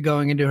victory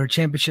going into her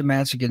championship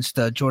match against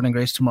Jordan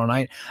Grace tomorrow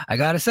night. I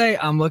got to say,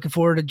 I'm looking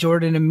forward to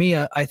Jordan and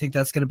Mia. I think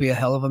that's going to be a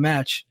hell of a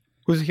match.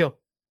 Who's the heel?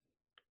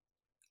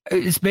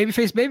 It's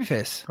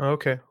babyface. Oh,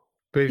 okay.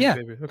 Baby.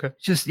 Okay.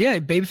 Just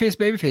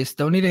babyface.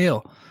 Don't need a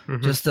heel.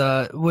 Just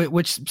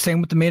which same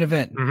with the main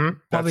event.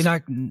 Probably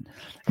not.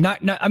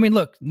 I mean,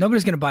 look,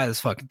 nobody's gonna buy this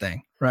fucking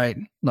thing, right?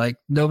 Like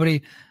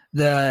nobody.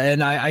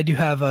 And I do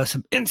have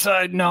some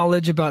inside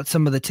knowledge about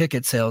some of the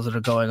ticket sales that are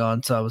going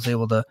on, so I was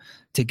able to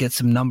get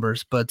some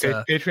numbers. But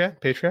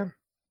Patreon.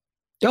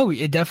 Oh,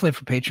 it definitely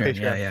for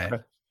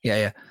Patreon.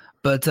 Yeah.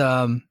 But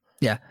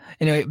yeah.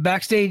 Anyway,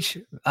 backstage,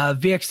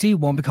 VXT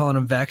won't be calling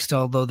them Vexed,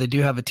 although they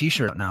do have a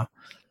T-shirt out now.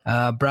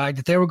 Bragged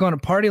that they were going to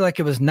party like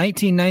it was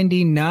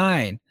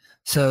 1999.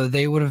 So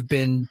they would have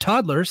been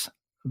toddlers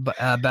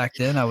back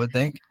then, I would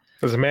think.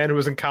 As a man who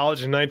was in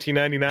college in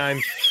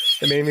 1999,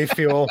 it made me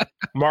feel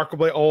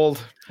remarkably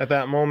old at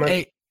that moment.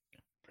 Hey,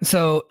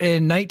 so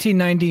in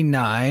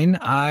 1999,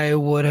 I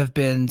would have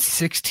been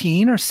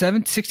 16 or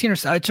 17.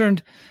 I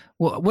turned,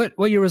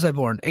 what year was I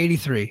born?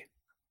 83.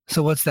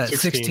 So what's that?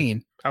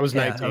 16. I was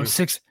 19. I was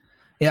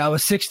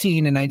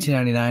 16 in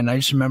 1999. I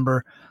just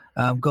remember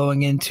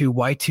going into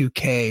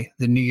Y2K,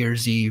 the New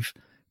Year's Eve,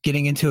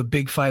 getting into a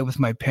big fight with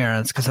my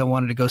parents because I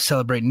wanted to go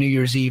celebrate New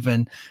Year's Eve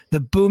in the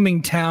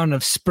booming town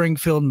of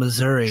Springfield,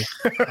 Missouri.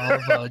 All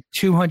of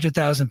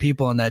 200,000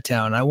 people in that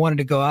town. I wanted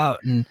to go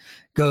out and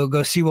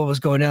go see what was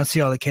going down,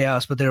 see all the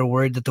chaos, but they were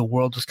worried that the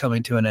world was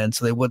coming to an end,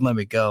 so they wouldn't let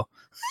me go.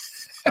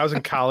 I was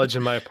in college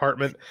in my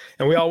apartment,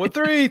 and we all went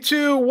 3,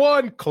 2,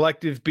 1,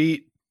 collective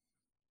beat.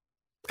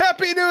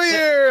 Happy New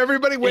Year,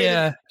 everybody!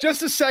 Wait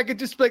just a second,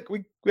 just like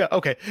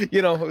okay,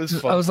 it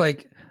was fun. I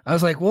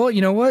was like, well,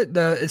 you know what?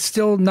 It's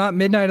still not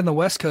midnight on the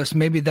West Coast.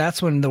 Maybe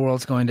that's when the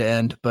world's going to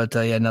end. But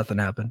nothing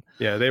happened.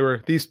 Yeah, they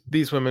were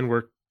these women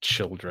were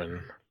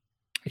children.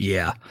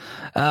 Yeah.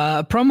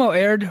 Promo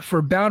aired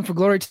for Bound for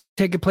Glory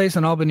taking place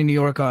in Albany, New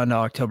York on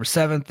October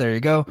 7th. There you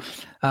go.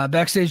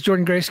 Backstage,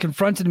 Jordan Grace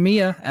confronted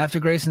Mia after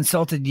Grace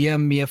insulted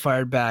Yim. Mia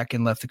fired back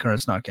and left the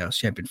current Knockouts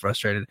champion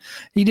frustrated.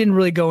 He didn't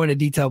really go into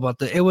detail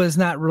about it was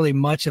not really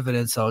much of an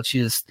insult. She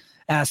just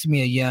asked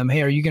Mia Yim,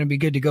 hey, are you going to be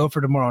good to go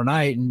for tomorrow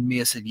night? And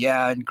Mia said,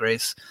 yeah. And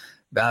Grace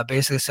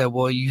basically said,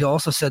 well, you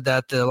also said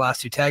that the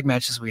last 2 tag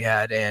matches we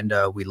had and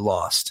we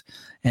lost.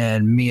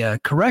 And Mia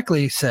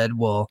correctly said,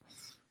 well,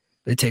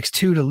 it takes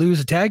 2 to lose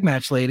a tag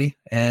match, lady.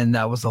 And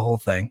that was the whole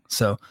thing.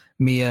 So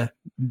Mia,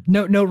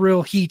 no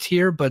real heat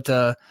here, but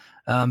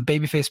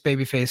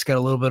babyface got a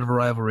little bit of a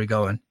rivalry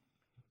going.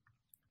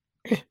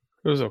 It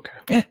was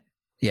okay.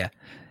 Yeah.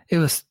 It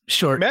was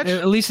short. Match?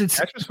 At least it's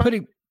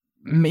pretty.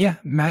 Yeah.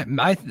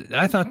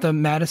 I thought the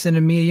Madison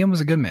and Mia Yim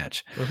was a good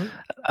match.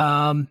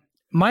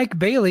 Mike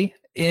Bailey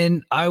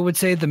in, I would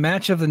say, the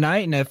match of the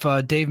night. And if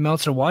Dave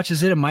Meltzer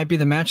watches it might be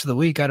the match of the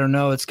week. I don't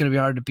know. It's going to be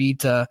hard to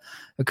beat a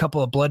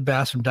couple of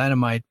bloodbaths from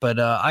Dynamite, but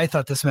I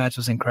thought this match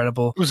was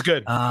incredible. It was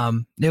good.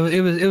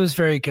 It was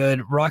very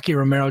good. Rocky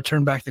Romero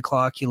turned back the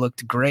clock. He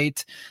looked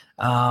great.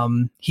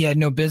 He had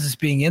no business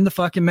being in the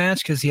fucking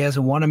match because he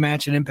hasn't won a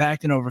match in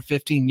Impact in over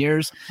 15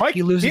 years. Mike,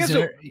 he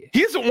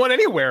hasn't won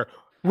anywhere.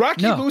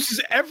 Rocky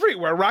loses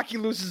everywhere. Rocky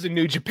loses in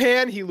New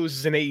Japan. He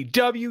loses in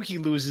AEW. He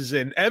loses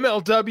in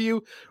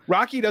MLW.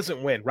 Rocky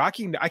doesn't win. I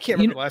can't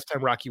remember the last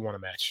time Rocky won a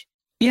match.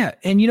 Yeah,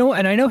 and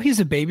and I know he's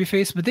a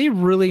babyface, but they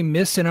really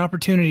missed an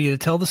opportunity to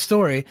tell the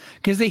story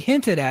because they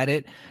hinted at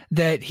it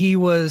that he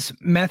was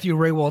Matthew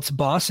Raywalt's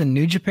boss in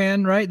New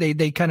Japan, right?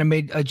 They kind of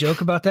made a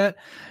joke about that.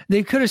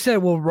 They could have said,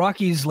 well,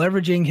 Rocky's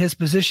leveraging his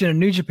position in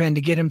New Japan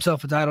to get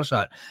himself a title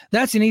shot.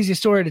 That's an easy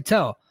story to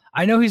tell.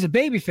 I know he's a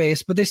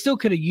babyface, but they still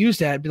could have used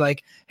that. Be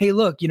like, hey,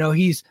 look,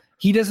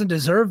 he doesn't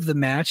deserve the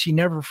match. He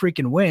never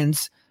freaking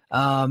wins.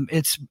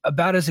 It's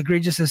about as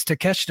egregious as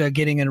Takeshita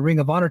getting a Ring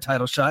of Honor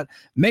title shot.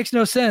 Makes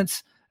no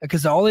sense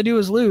because all they do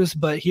is lose.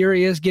 But here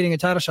he is getting a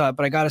title shot.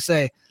 But I gotta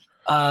say,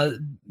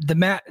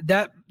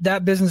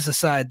 that business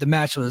aside, the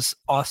match was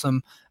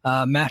awesome.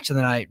 Match of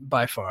the night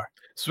by far.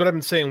 This is what I've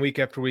been saying week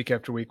after week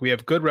after week. We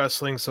have good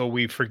wrestling, so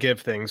we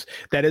forgive things.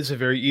 That is a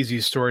very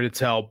easy story to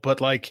tell.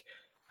 But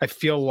I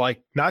feel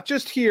like not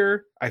just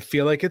here, I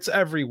feel like it's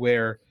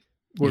everywhere.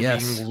 We're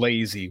Yes. being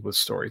lazy with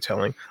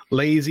storytelling.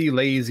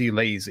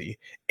 Lazy.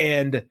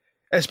 And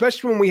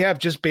especially when we have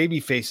just baby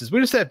faces. We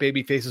just have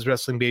baby faces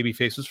wrestling baby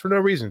faces for no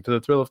reason, for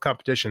the thrill of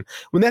competition.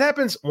 When that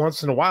happens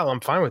once in a while, I'm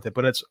fine with it.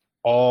 But it's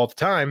all the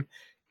time,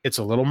 it's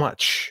a little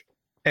much.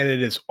 And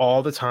it is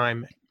all the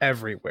time,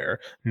 everywhere.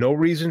 No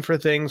reason for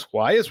things.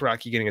 Why is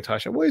Rocky getting a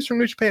touch? Well, he's from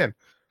New Japan.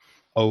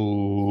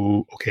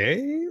 Oh,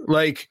 okay.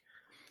 Like,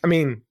 I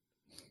mean,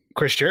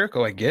 Chris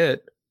Jericho, I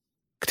get.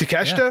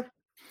 Takeshita,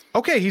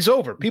 okay, he's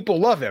over. People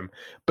love him.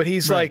 But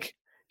he's like,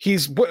 I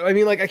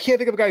can't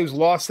think of a guy who's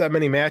lost that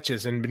many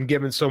matches and been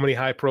given so many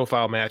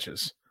high-profile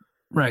matches.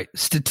 Right.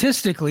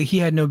 Statistically, he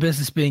had no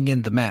business being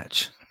in the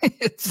match.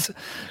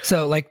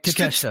 So like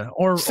Takeshita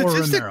or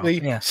Romero.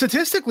 Yeah.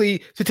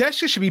 Statistically,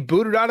 Takeshita should be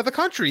booted out of the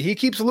country. He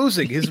keeps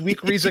losing. His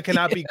weak Riza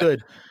cannot be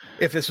good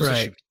if this was a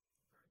shoot.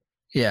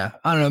 Yeah.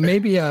 I don't know.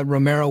 Maybe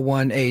Romero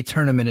won a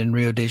tournament in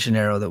Rio de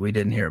Janeiro that we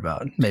didn't hear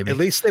about. Maybe. At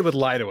least they would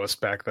lie to us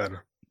back then.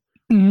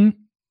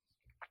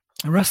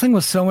 Mm-hmm. Wrestling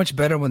was so much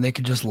better when they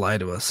could just lie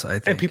to us, I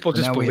think. And people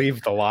just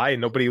believed the lie,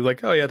 and nobody was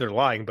like, oh, yeah, they're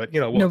lying. But,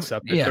 we'll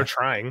accept it. Yeah. They're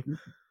trying.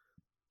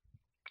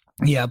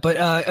 Yeah, but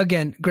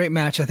again, great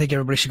match. I think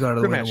everybody should go out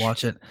of the way to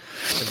watch it.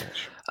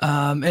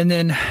 And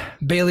then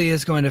Bailey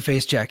is going to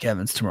face Jack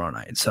Evans tomorrow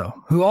night, so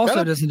who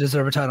also doesn't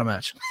deserve a title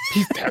match.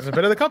 He hasn't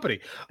been in the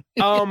company.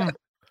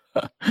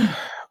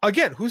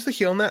 Again, who's the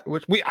heel in that?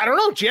 I don't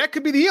know. Jack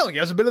could be the heel. He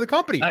hasn't been in the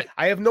company.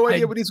 I have no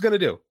idea what he's going to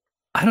do.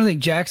 I don't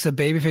think Jack's a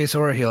babyface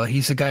or a heel.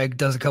 He's a guy who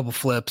does a couple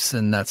flips,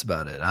 and that's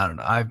about it. I don't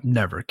know. I've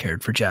never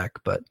cared for Jack,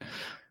 but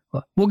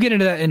we'll get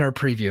into that in our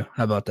preview.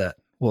 How about that?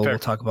 We'll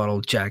talk about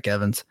old Jack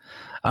Evans.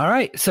 All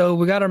right, so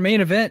we got our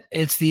main event.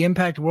 It's the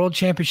Impact World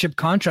Championship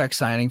contract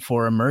signing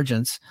for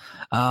Emergence.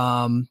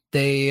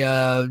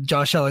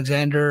 Josh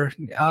Alexander.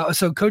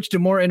 So Coach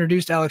D'Amore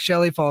introduced Alex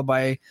Shelley, followed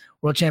by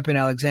World Champion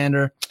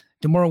Alexander.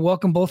 D'Amore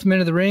welcomed both men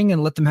to the ring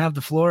and let them have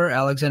the floor.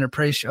 Alexander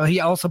praised.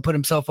 He also put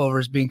himself over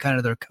as being kind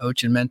of their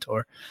coach and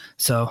mentor.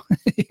 So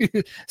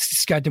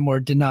Scott D'Amore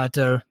did not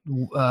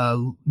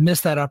miss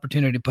that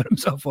opportunity to put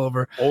himself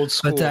over. Old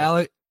school.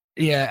 But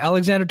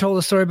Alexander told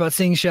a story about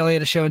seeing Shelley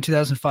at a show in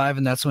 2005,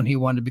 and that's when he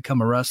wanted to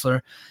become a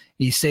wrestler.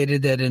 He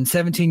stated that in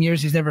 17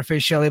 years he's never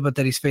faced Shelley, but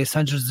that he's faced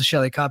hundreds of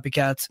Shelley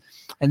copycats,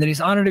 and that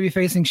he's honored to be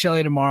facing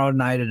Shelley tomorrow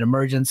night at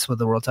Emergence with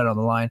the world title on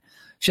the line.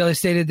 Shelley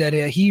stated that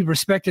he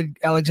respected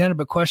Alexander,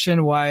 but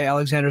questioned why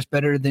Alexander's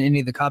better than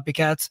any of the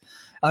copycats.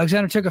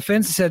 Alexander took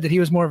offense and said that he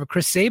was more of a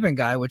Chris Sabin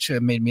guy, which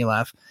made me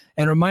laugh,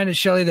 and reminded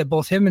Shelley that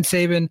both him and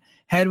Sabin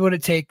had what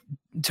it take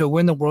to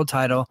win the world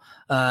title,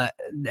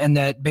 and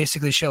that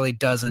basically Shelley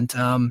doesn't.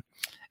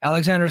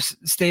 Alexander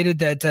stated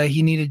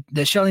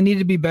that Shelley needed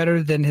to be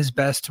better than his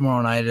best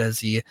tomorrow night, as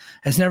he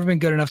has never been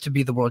good enough to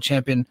be the world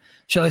champion.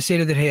 Shelley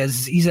stated that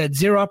he's had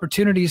zero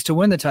opportunities to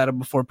win the title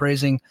before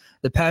praising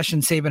the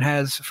passion Sabin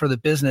has for the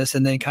business,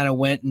 and then kind of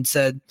went and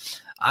said,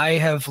 I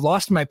have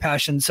lost my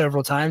passion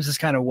several times. It's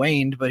kind of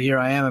waned, but here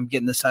I am. I'm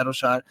getting this title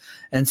shot.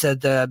 And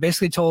said,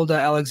 basically told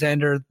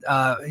Alexander,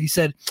 he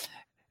said,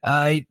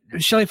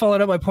 Shelley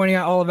followed up by pointing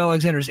out all of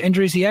Alexander's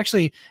injuries.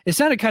 It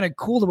sounded kind of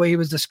cool the way he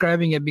was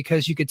describing it,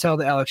 because you could tell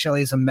that Alex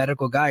Shelley is a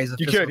medical guy. He's a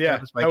physical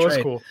therapist by trade. Was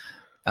cool.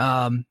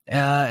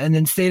 And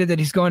then stated that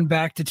he's going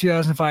back to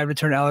 2005 to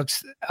turn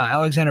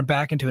Alexander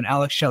back into an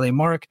Alex Shelley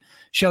mark.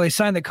 Shelley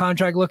signed the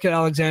contract, looked at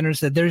Alexander, and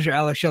said, there's your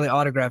Alex Shelley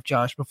autograph,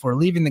 Josh, before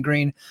leaving the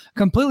green,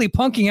 completely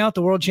punking out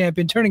the world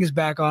champion, turning his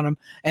back on him,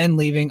 and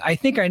leaving. I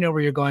think I know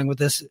where you're going with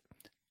this.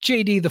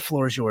 JD, the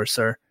floor is yours,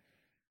 sir.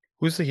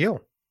 Who's the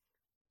heel?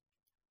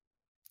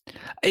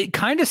 It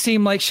kind of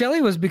seemed like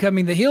Shelley was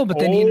becoming the heel, but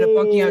then he ended up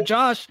bunking out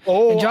Josh,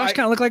 and Josh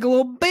kind of looked like a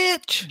little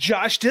bitch.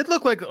 Josh did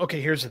look like,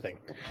 okay, here's the thing.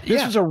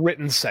 This was a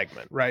written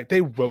segment, right?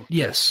 They wrote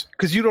this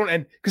because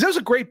that was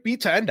a great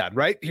beat to end on,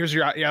 right? Here's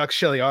your Alex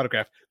Shelley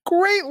autograph.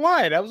 Great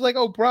line. I was like,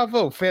 oh,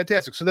 bravo,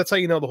 fantastic. So that's how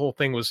you know the whole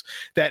thing was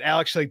that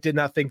Alex Shelley did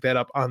not think that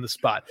up on the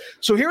spot.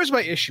 So here's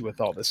my issue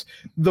with all this.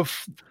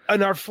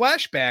 In our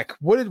flashback,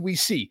 what did we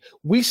see?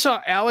 We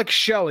saw Alex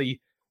Shelley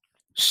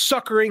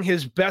suckering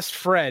his best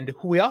friend,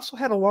 who we also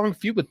had a long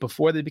feud with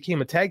before they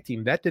became a tag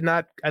team. That did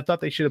not, I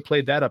thought they should have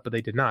played that up, but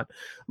they did not.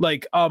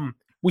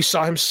 We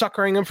saw him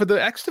suckering him for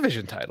the X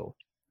Division title.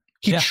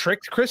 He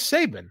tricked Chris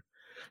Sabin.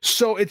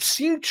 So it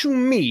seemed to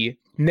me,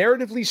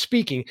 narratively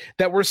speaking,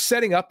 that we're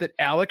setting up that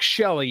Alex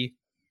Shelley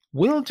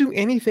will do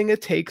anything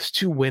it takes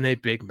to win a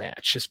big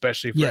match,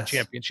 especially for a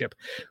championship.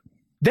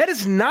 That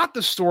is not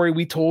the story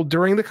we told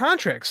during the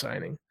contract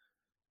signing,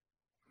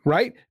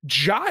 right?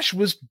 Josh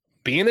was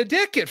being a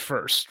dick at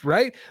first,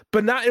 right?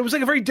 But it was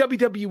like a very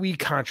WWE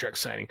contract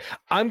signing.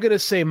 I'm going to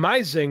say my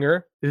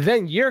zinger,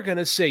 then you're going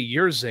to say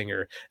your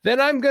zinger, then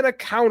I'm going to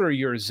counter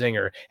your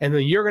zinger, and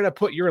then you're going to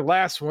put your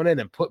last one in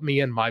and put me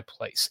in my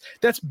place.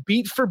 That's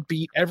beat for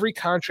beat every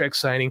contract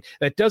signing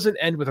that doesn't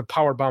end with a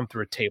power bomb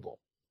through a table.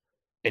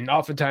 And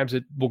oftentimes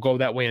it will go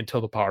that way until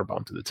the power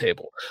bomb to the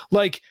table.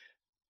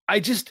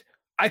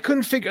 I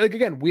couldn't figure,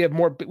 again, we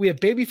have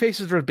baby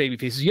faces versus baby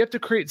faces. You have to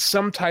create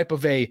some type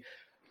of a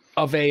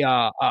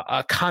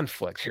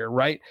conflict here,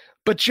 right?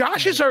 But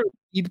Josh is our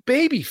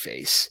baby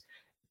face,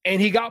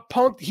 and he got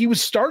punked.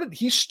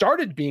 He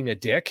started being a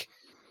dick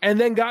and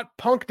then got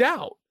punked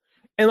out.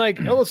 And like,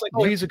 it was like,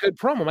 oh, he's a good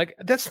promo. I'm like,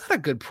 that's not a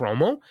good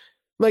promo.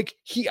 Like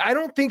I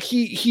don't think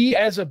he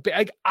as a,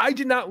 like, I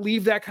did not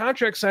leave that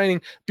contract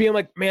signing being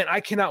like, man, I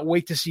cannot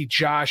wait to see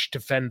Josh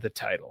defend the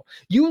title.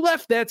 You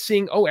left that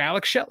saying, oh,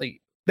 Alex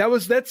Shelley.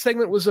 That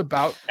segment was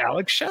about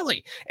Alex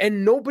Shelley,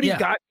 and nobody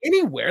got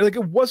anywhere. Like,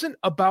 it wasn't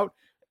about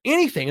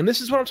anything. And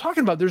this is what I'm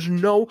talking about. There's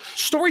no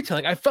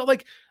storytelling. I felt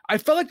like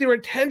they were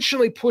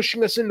intentionally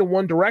pushing us into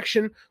one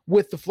direction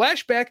with the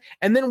flashback,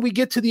 and then we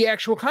get to the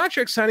actual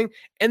contract signing,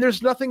 and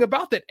there's nothing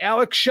about that.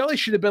 Alex Shelley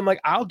should have been like,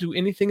 I'll do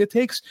anything it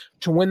takes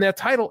to win that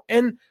title,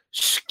 and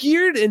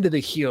steered into the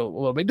heel a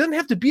little bit. It doesn't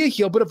have to be a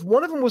heel, but if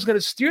one of them was going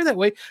to steer that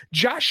way,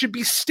 Josh should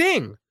be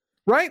Sting,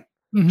 right?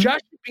 Mm-hmm. Josh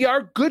should be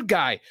our good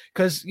guy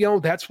because,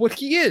 that's what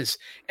he is.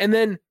 And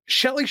then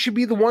Shelley should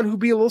be the one who'd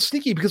be a little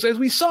sneaky because, as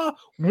we saw,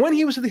 when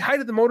he was at the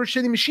height of the Motor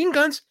City Machine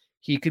Guns,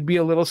 he could be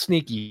a little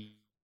sneaky.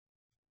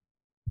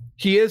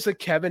 He is a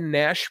Kevin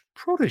Nash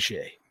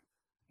protege.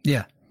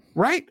 Yeah.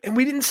 Right? And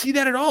we didn't see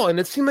that at all. And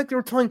it seemed like they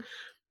were telling,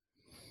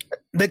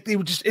 like,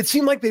 it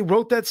seemed like they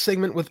wrote that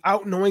segment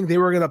without knowing they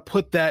were going to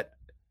put that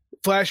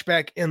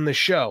flashback in the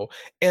show.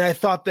 And I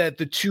thought that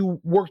the two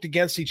worked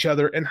against each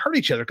other and hurt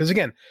each other. Because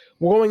again,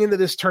 we're going into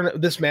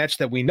this match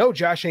that we know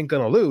Josh ain't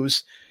going to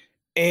lose.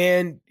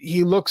 And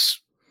he looks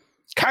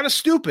kind of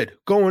stupid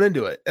going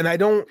into it. And I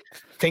don't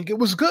think it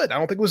was good. I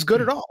don't think it was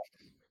good at all.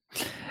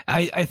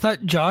 I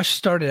thought Josh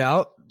started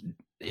out.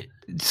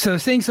 So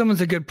saying someone's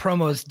a good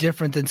promo is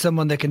different than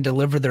someone that can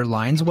deliver their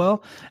lines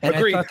well. And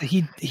agreed. I thought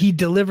that he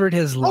delivered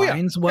his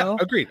lines well.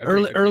 Yeah, agreed.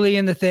 Early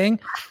in the thing.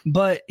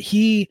 But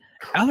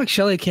Alex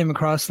Shelley came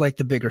across like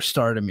the bigger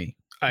star to me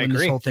when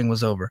this whole thing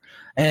was over.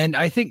 And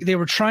I think they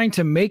were trying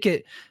to make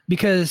it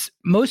because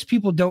most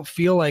people don't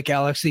feel like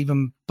Alex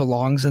even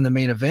belongs in the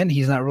main event.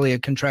 He's not really a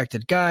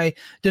contracted guy,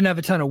 didn't have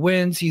a ton of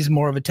wins. He's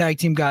more of a tag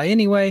team guy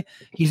anyway.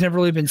 He's never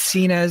really been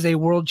seen as a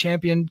world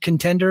champion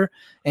contender.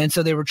 And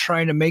so they were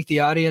trying to make the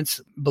audience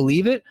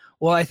believe it.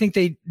 Well, I think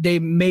they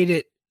made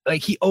it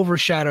like he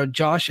overshadowed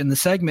Josh in the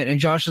segment, and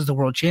Josh is the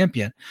world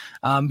champion.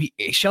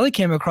 Shelley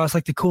came across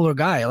like the cooler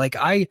guy. Like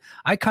I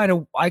kind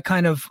of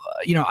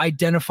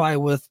identify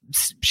with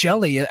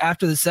Shelley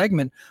after the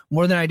segment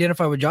more than I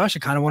identify with Josh. I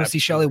kind of want to see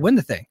Shelley win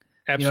the thing.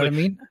 Absolutely. You know what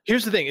I mean?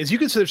 Here's the thing: is you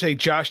could sort of say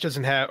Josh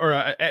doesn't have,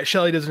 or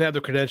Shelley doesn't have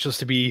the credentials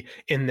to be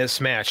in this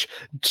match.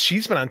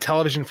 She's been on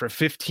television for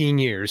 15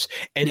 years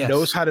and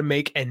knows how to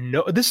make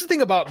this is the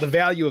thing about the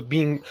value of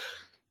being.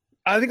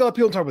 I think a lot of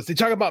people talk about this. They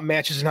talk about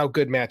matches and how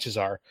good matches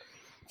are.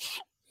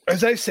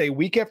 As I say,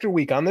 week after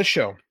week on this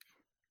show,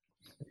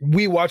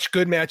 we watch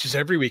good matches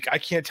every week. I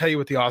can't tell you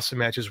what the awesome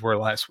matches were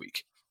last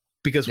week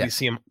because we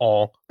see them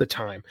all the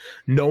time.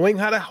 Knowing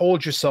how to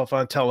hold yourself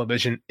on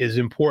television is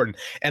important.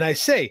 And I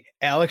say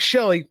Alex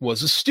Shelley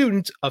was a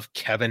student of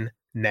Kevin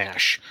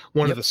Nash,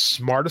 one of the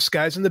smartest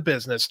guys in the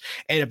business.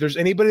 And if there's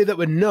anybody that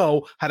would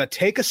know how to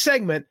take a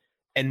segment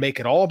and make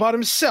it all about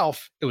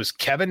himself, it was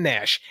Kevin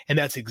Nash. And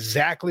that's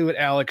exactly what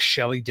Alex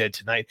Shelley did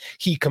tonight.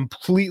 He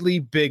completely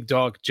big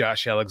dog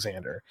Josh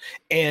Alexander.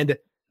 And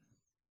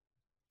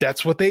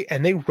that's what they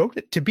wrote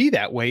it to be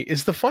that way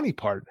is the funny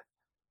part.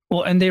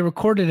 Well, and they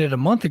recorded it a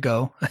month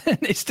ago and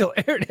they still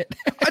aired it.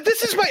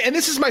 This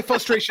is my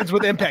frustrations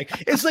with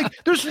Impact. It's like,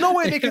 there's no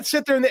way they could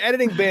sit there in the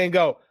editing bay and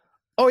go,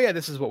 oh yeah,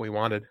 this is what we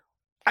wanted.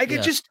 I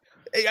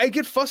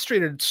get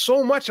frustrated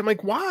so much. I'm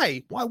like,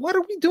 why? What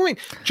are we doing?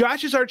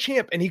 Josh is our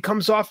champ, and he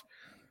comes off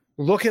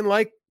looking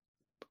like,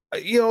 the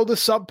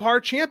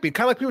subpar champion.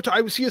 Kind of like people.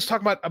 I see us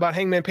talking about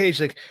Hangman Page.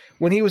 Like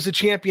when he was the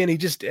champion, he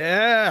just,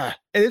 and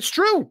it's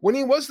true. When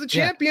he was the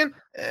champion,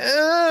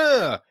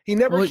 he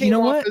never came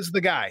off as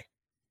the guy.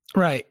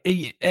 Right.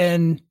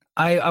 And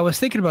I was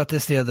thinking about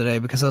this the other day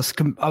because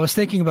I was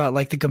thinking about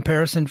like the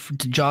comparison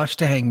to Josh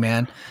to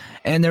Hangman,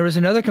 and there was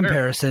another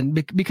comparison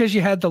because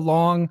you had the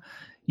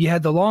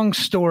long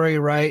story,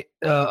 right,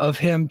 of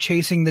him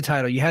chasing the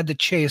title. You had the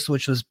chase,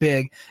 which was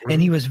big,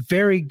 and he was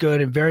very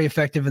good and very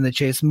effective in the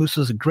chase. Moose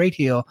was a great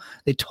heel.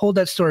 They told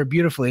that story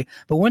beautifully.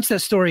 But once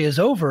that story is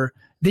over,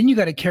 then you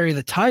got to carry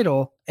the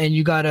title, and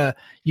you gotta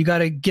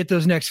get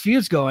those next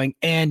feuds going.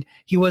 And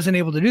he wasn't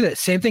able to do that.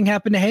 Same thing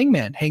happened to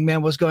Hangman.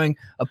 Hangman was going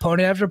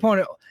opponent after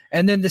opponent.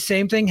 And then the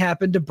same thing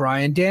happened to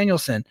Bryan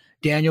Danielson,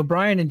 Daniel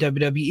Bryan in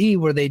WWE,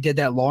 where they did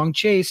that long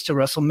chase to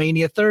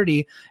WrestleMania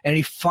 30, and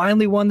he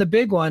finally won the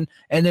big one.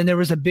 And then there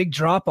was a big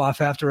drop off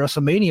after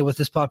WrestleMania with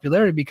his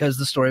popularity because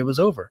the story was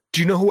over.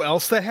 Do you know who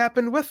else that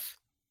happened with?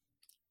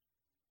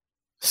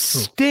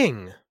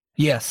 Sting.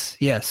 Yes.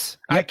 Yep.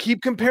 I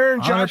keep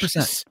comparing Josh.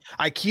 100%.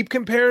 I keep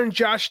comparing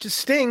Josh to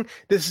Sting.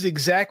 This is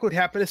exactly what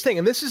happened to Sting,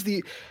 and this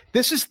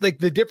is like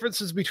the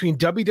differences between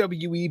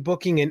WWE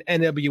booking and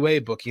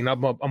NWA booking.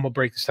 I'm gonna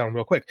break this down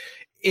real quick.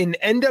 In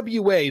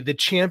NWA, the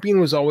champion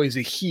was always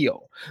a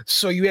heel,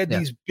 so you had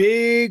these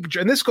big,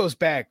 and this goes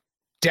back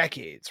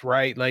decades,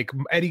 right? Like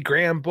Eddie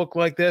Graham book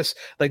like this.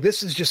 Like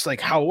this is just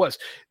like how it was.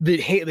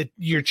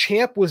 Your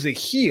champ was a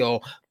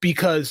heel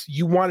because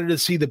you wanted to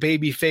see the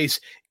baby face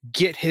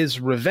get his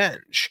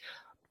revenge.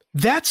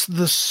 That's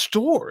the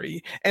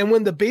story. And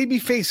when the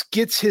babyface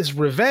gets his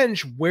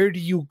revenge, where do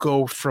you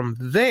go from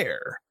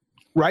there?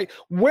 Right?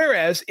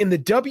 Whereas in the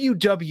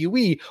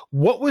WWE,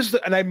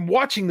 and I'm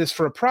watching this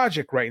for a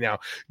project right now.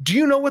 Do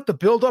you know what the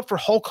buildup for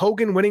Hulk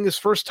Hogan winning his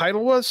first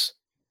title was?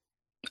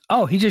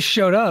 Oh, he just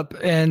showed up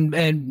and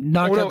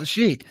knocked out the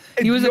Sheik.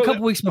 He was a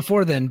couple weeks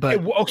before then,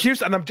 but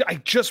I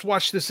just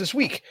watched this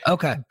week.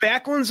 Okay.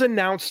 Backlund's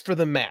announced for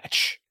the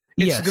match.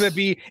 It's gonna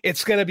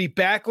be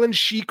Backlund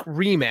Sheik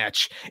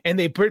rematch, and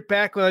they put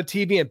Backlund on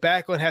TV, and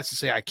Backlund has to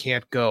say, "I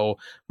can't go,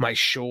 my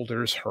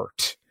shoulders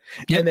hurt."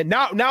 Yep. And then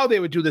now they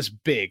would do this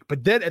big,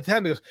 but then at the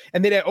time it goes,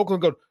 and then at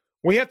Oakland go,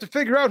 "We have to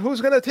figure out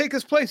who's gonna take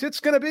his place. It's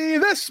gonna be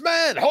this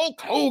man,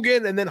 Hulk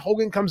Hogan." And then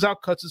Hogan comes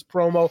out, cuts his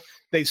promo.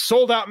 They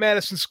sold out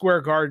Madison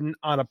Square Garden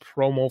on a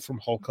promo from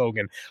Hulk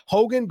Hogan.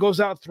 Hogan goes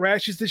out,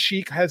 thrashes the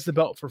Sheik, has the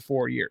belt for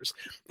 4 years.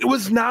 It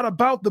was not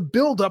about the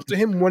build up to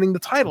him winning the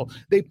title.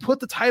 They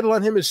put the title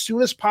on him as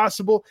soon as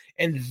possible,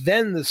 and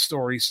then the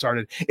story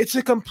started. It's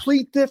a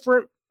complete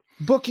different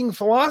booking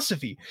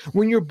philosophy.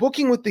 When you're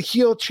booking with the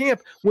heel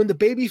champ, when the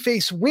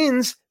babyface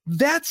wins,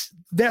 that's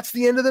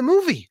the end of the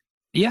movie.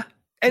 Yeah.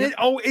 And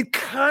it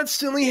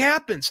constantly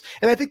happens.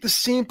 And I think the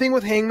same thing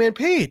with Hangman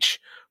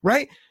Page,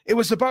 right? It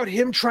was about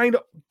him trying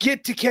to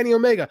get to Kenny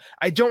Omega.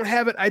 I don't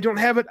have it. I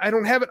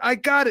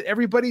got it.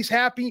 Everybody's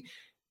happy.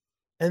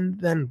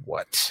 And then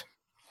what?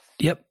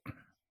 Yep.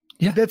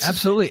 Yeah, that's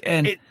absolutely.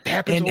 And it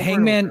happens. And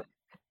Hangman,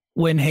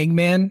 when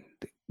Hangman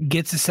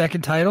gets a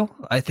second title,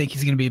 I think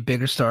he's going to be a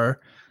bigger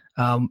star.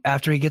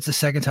 After he gets a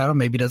second title,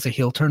 maybe does a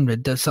heel turn,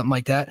 but does something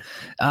like that.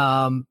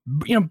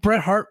 Bret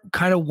Hart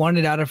kind of won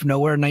it out of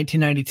nowhere in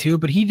 1992,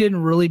 but he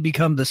didn't really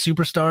become the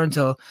superstar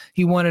until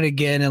he won it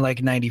again in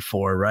like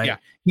 94, right? Yeah.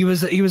 He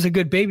was a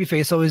good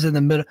babyface, always in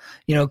the middle,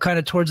 kind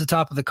of towards the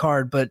top of the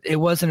card, but it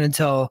wasn't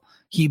until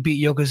he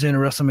beat Yokozuna at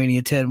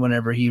WrestleMania 10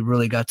 whenever he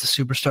really got to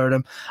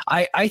superstardom.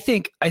 I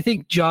think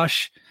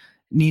Josh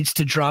needs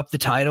to drop the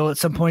title at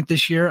some point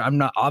this year.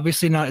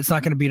 It's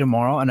not going to be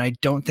tomorrow, and I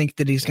don't think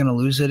that he's going to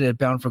lose it at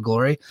Bound for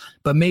Glory,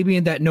 but maybe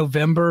in that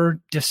November,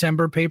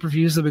 December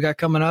pay-per-views that we got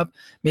coming up,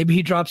 maybe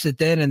he drops it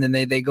then, and then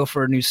they go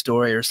for a new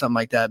story or something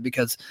like that,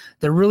 because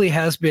there really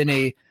has been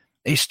a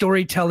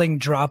storytelling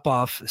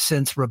drop-off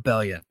since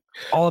Rebellion,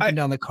 all up and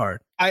down the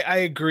card. I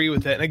agree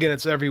with that. And again,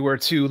 it's everywhere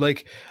too.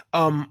 Like,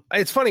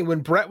 it's funny,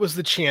 when Bret was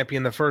the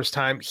champion the first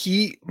time,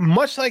 he,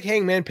 much like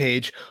Hangman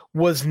Page,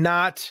 was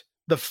not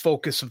the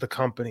focus of the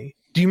company.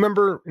 Do you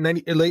remember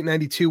late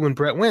 92 when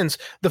Bret wins?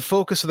 The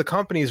focus of the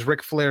company is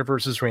Ric Flair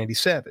versus Randy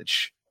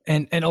Savage.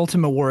 And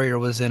Ultimate Warrior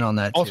was in on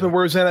that. Ultimate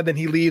Warrior's in it, then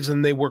he leaves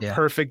and they work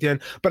perfect in.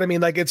 But I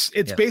mean, like, it's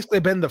basically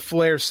been the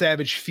Flair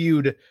Savage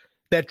feud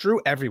that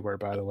drew everywhere,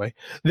 by the way.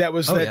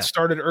 That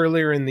started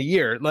earlier in the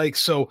year. Like,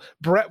 so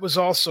Bret was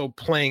also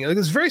playing. It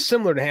was very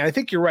similar to him. I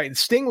think you're right.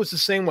 Sting was the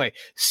same way.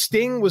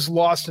 Sting was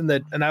lost in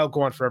the, and I'll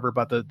go on forever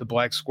about the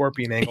Black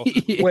Scorpion angle.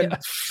 When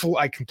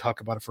I can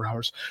talk about it for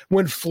hours.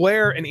 When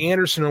Flair and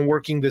Anderson are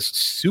working this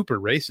super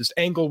racist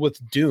angle with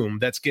Doom,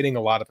 that's getting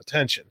a lot of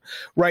attention,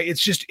 right?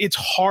 It's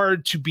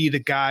hard to be the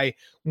guy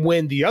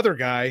when the other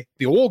guy,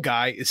 the old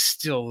guy, is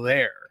still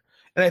there.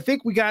 And I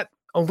think we got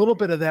a little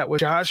bit of that with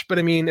Josh, but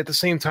I mean, at the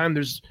same time,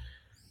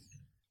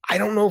 I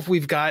don't know if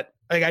we've got,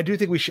 like, I do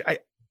think we should,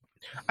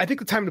 I think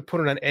the time to put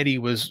it on Eddie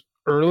was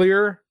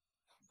earlier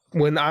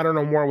when I Don't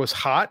Know More was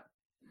hot.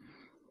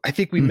 I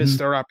think we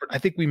missed I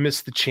think we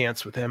missed the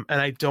chance with him. And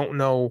I don't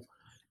know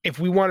if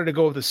we wanted to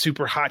go with a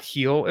super hot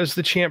heel as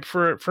the champ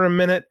for a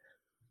minute.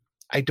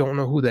 I don't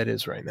know who that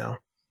is right now.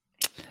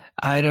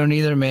 I don't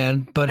either,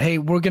 man. But hey,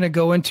 we're going to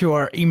go into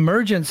our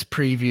Emergence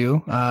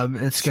preview.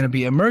 It's going to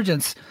be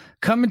Emergence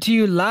coming to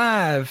you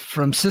live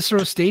from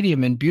Cicero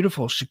Stadium in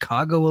beautiful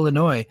Chicago,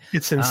 Illinois.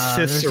 It's in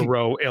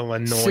Cicero,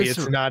 Illinois.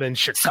 It's not in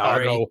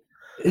Chicago. Sorry.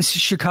 It's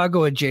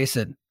Chicago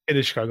adjacent. It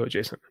is Chicago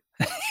adjacent.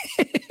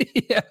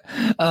 Yeah.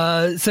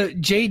 So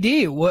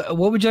JD, what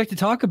would you like to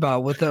talk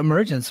about with the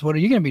Emergence? What are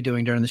you going to be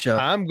doing during the show?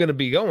 I'm going to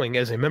be going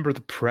as a member of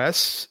the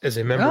press, as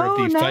a member of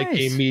the Fight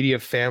Game Media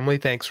family.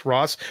 Thanks,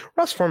 Ross.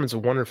 Ross Foreman's a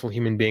wonderful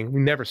human being. We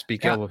never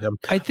speak ill of him.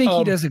 I think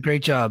he does a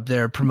great job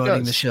there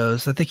promoting the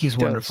shows. I think he's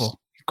wonderful.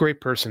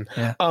 Great person.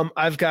 Yeah.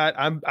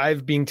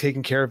 I've being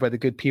taken care of by the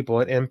good people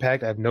at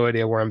Impact. I have no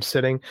idea where I'm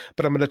sitting,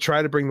 but I'm going to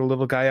try to bring the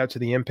little guy out to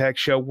the Impact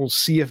show. We'll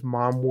see if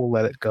Mom will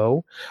let it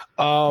go.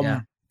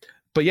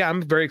 But yeah,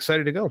 I'm very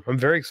excited to go.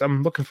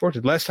 I'm looking forward to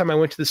it. Last time I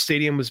went to the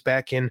stadium was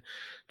back in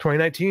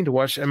 2019 to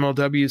watch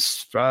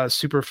MLW's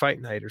Super Fight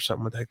Night or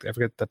something like that. I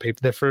forget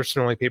the first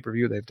and only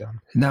pay-per-view they've done.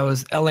 And that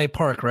was LA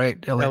Park,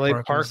 right?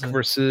 LA Park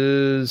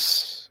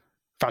versus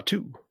Fatu.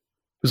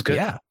 It was good.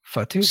 Yeah,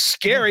 Fatu.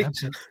 Scary.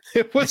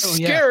 It was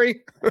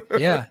scary.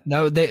 Yeah.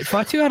 No,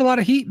 Fatu had a lot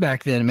of heat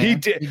back then, man. He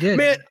did.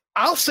 Man,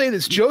 I'll say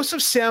this.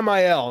 Joseph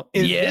Samael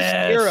in this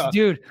era,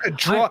 dude,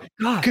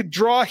 could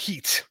draw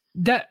heat.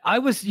 That I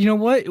was, you know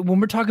what? When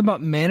we're talking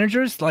about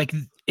managers, like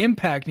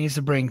Impact needs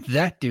to bring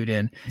that dude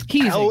in.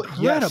 He's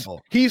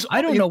incredible. Yes.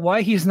 I don't know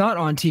why he's not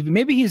on TV.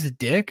 Maybe he's a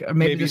dick, or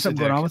maybe there's something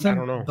going on with him. I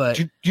don't know. But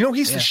you know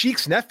he's the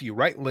Sheik's nephew,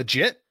 right?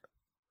 Legit.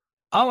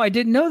 Oh, I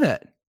didn't know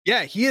that.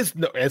 Yeah, he is.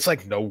 No, it's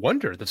like no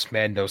wonder this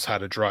man knows how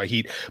to draw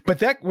heat.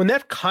 But when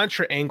that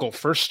Contra angle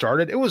first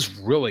started, it was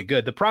really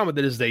good. The problem with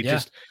it is they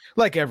just,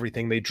 like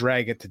everything, they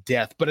drag it to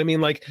death. But I mean,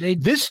 like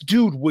this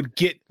dude would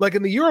get, like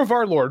in the year of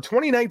our Lord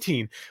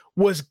 2019,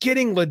 was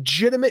getting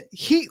legitimate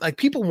heat. Like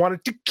people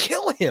wanted to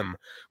kill him.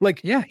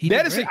 Like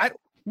that is.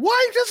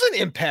 Why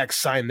doesn't Impact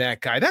sign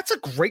that guy? That's a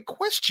great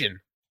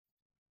question.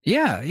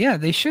 Yeah,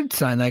 they should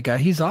sign that guy.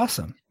 He's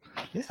awesome.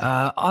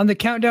 Yeah. On the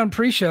Countdown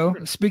pre-show,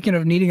 speaking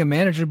of needing a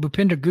manager,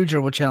 Bhupinder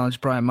Gujjar will challenge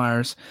Brian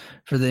Myers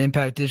for the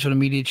Impact Digital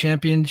Media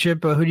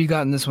Championship. Who do you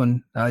got in this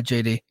one,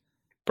 JD?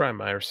 Brian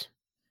Myers.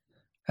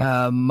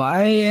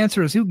 My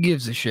answer is who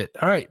gives a shit.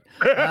 All right.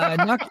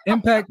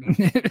 Impact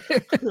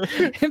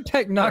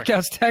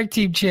Knockouts Tag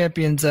Team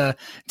Champions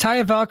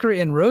Taya Valkyrie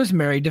and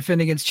Rosemary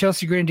defend against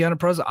Chelsea Green and Deonna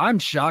Purrazzo. I'm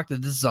shocked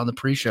that this is on the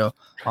pre-show.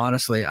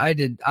 Honestly, I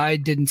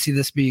didn't see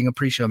this being a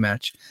pre-show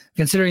match,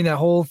 considering that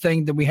whole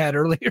thing that we had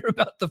earlier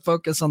about the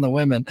focus on the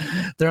women.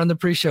 They're on the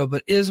pre-show,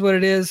 but is what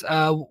it is.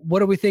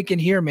 What are we thinking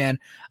here, man?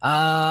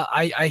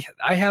 I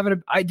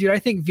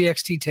think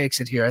VXT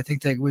takes it here. I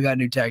think that we got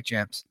new tag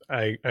champs.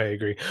 I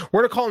agree.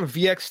 We're gonna call them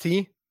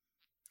VXT.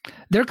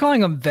 They're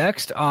calling them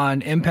Vexed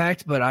on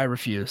Impact, but I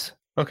refuse.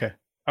 Okay.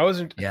 I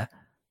wasn't. Yeah.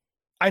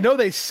 I know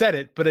they said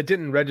it, but it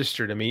didn't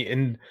register to me.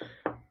 And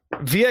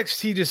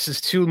VXT just is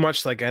too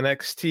much like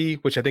NXT,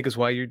 which I think is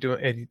why you're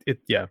doing it.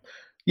 Yeah,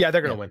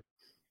 they're going to win.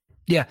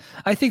 Yeah,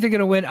 I think they're going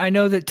to win. I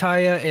know that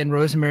Taya and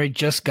Rosemary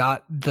just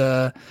got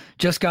the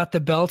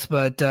belts,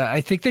 but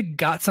I think they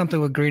got something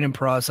with Green and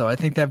Purrazzo. I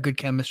think they have good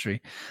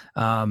chemistry.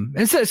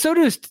 And so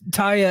does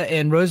Taya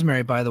and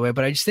Rosemary, by the way,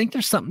 but I just think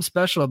there's something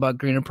special about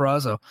Green and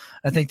Purrazzo.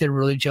 I think they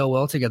really gel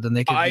well together, and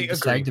they could beat the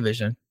tag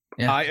division.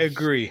 Yeah. I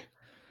agree.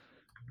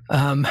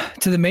 To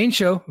the main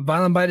show,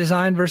 Violent by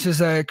Design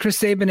versus Chris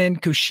Sabin and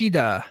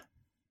Kushida.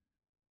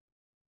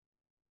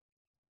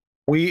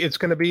 It's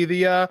going to be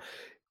the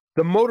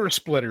Motor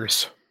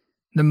Splitters.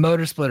 The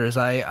Motor Splitters.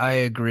 I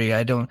agree.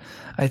 I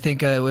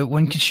think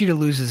when Kushida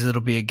loses,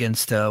 it'll be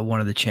against one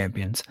of the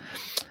champions.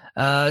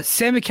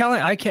 Sami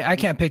Callihan. I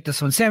can't pick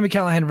this one. Sami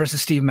Callihan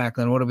versus Steve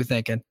Maclin. What are we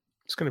thinking?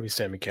 It's going to be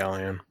Sami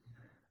Callihan.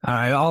 All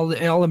right.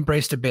 I'll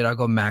embrace debate. I'll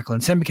go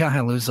Maclin. Sami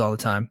Callihan loses all the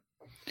time.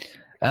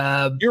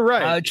 You're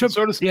right.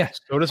 So does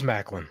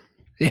Maclin.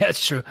 Yeah,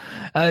 it's true.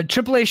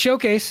 AAA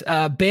Showcase,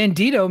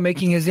 Bandito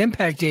making his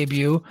Impact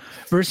debut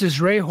versus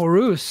Rey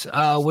Horus,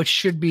 which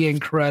should be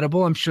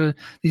incredible. I'm sure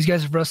these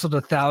guys have wrestled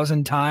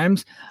 1,000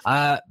 times.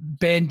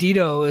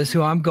 Bandito is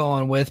who I'm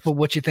going with, but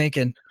what you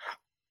thinking?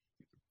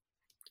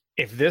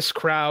 If this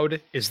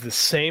crowd is the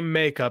same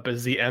makeup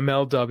as the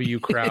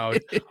MLW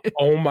crowd,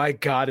 oh my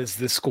God, is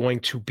this going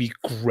to be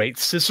great?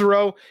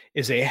 Cicero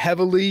is a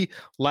heavily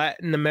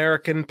Latin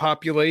American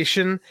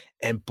population,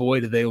 and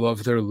boy, do they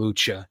love their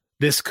lucha.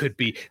 This could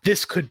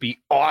be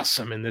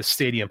awesome in this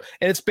stadium.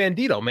 And it's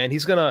Bandito, man.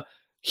 He's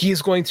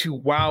going to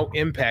wow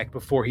Impact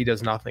before he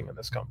does nothing in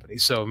this company.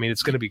 So I mean,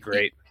 it's going to be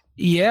great.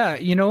 Yeah,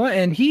 you know what?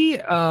 And he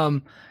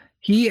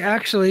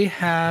actually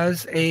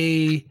has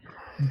a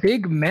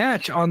big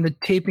match on the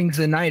tapings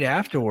the night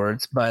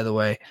afterwards, by the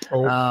way.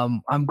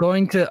 I'm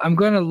going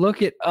to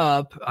look it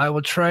up. I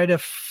will try to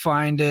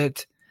find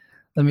it.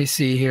 Let me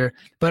see here.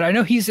 But I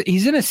know he's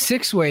in a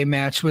 6-way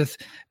match with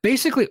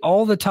basically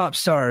all the top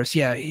stars.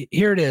 Yeah,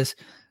 here it is.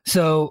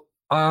 So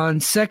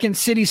on Second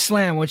City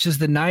Slam, which is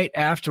the night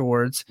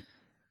afterwards.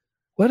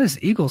 What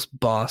is Eagles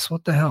boss?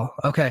 What the hell?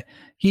 Okay.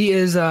 He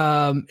is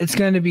it's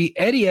going to be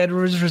Eddie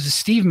Edwards versus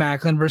Steve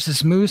Maclin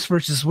versus Moose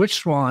versus Witch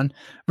Swan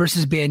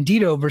versus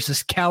Bandito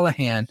versus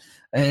Callahan,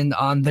 and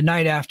on the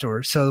night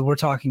afterwards. So we're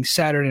talking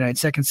Saturday night,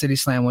 Second City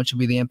Slam, which will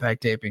be the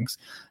Impact tapings.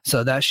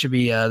 So that should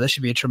be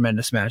a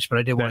tremendous match. But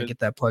I did want to get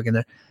that plug in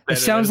there. It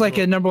sounds like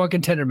a number one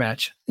contender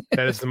match.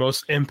 That is the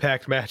most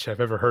Impact match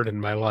I've ever heard in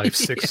my life.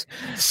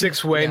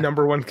 Six-way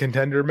number one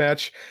contender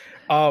match.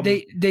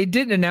 They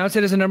didn't announce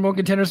it as a number one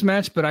contenders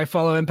match, but I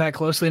follow Impact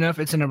closely enough.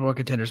 It's a number one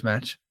contenders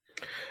match.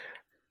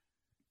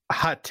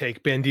 Hot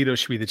take: Bandito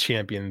should be the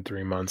champion in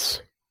 3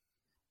 months.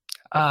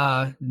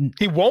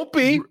 He won't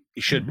be.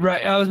 He should be.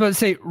 Right. I was about to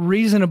say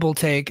reasonable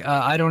take.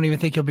 I don't even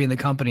think he'll be in the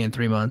company in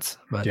 3 months.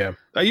 But yeah,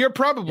 you're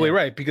probably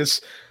right,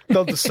 because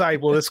they'll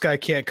decide, well, this guy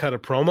can't cut a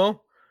promo.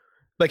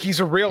 Like,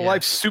 he's a real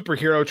life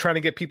superhero trying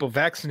to get people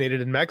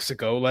vaccinated in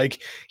Mexico.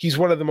 Like, he's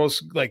one of the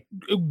most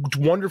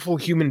wonderful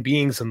human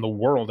beings in the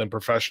world in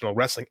professional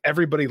wrestling.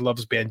 Everybody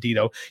loves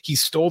Bandito. He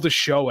stole the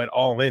show at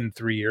All In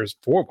 4 years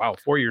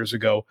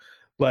ago.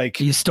 Like,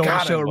 he stole the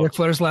show at Ric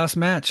Flair's last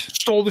match.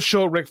 Stole the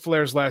show at Ric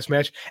Flair's last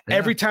match. Yeah.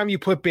 Every time you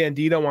put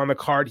Bandito on the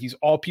card, he's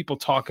all people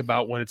talk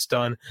about when it's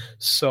done.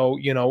 So,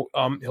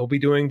 he'll be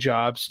doing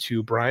jobs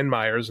to Brian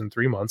Myers in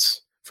 3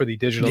 months for the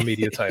digital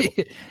media title.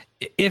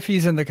 If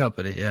he's in the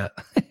company, yeah.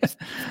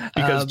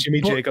 Because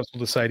Jimmy Jacobs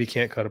will decide he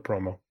can't cut a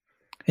promo.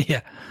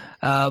 Yeah.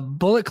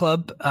 Bullet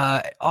Club,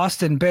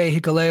 Austin Bay,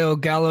 Hikuleo,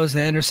 Gallows,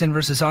 and Anderson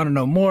versus Honor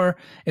No More.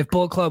 If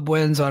Bullet Club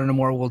wins, Honor No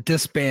More will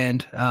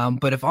disband.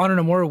 But if Honor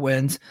No More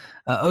wins,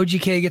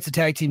 OGK gets a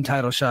tag team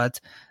title shot.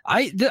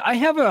 I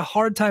have a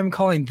hard time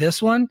calling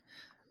this one.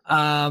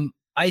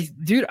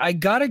 I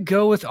gotta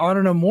go with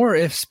Honor No More,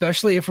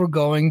 especially if we're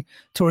going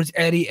towards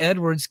Eddie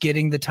Edwards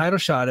getting the title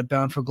shot at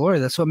Bound for Glory.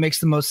 That's what makes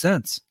the most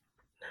sense.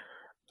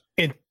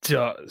 It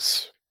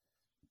does.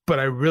 But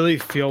I really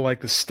feel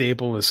like the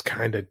stable is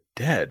kind of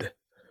dead.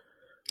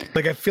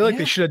 Like, I feel like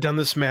they should have done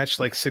this match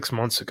like 6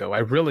 months ago. I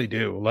really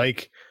do.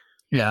 Like,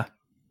 yeah,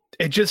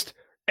 it just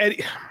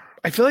Eddie.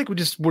 I feel like we're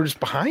just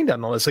behind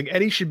on all this. Like,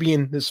 Eddie should be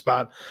in this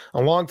spot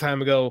a long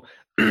time ago.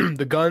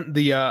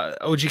 The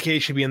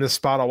OGK should be in this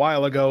spot a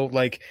while ago.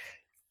 Like,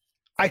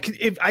 I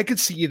could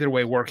see either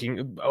way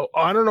working.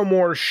 Honor No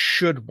More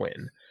should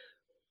win.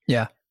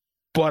 Yeah.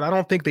 But I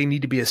don't think they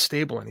need to be a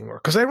stable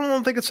anymore, because I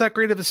don't think it's that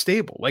great of a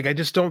stable. Like, I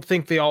just don't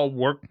think they all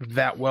work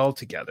that well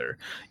together,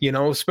 you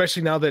know,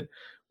 especially now that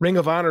Ring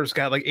of Honor's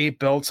got like 8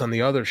 belts on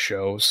the other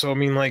show. So, I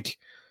mean, like,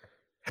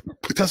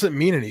 it doesn't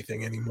mean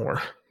anything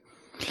anymore.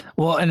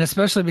 Well, and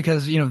especially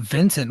because, you know,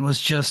 Vincent was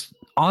just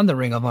on the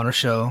Ring of Honor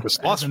show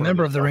as a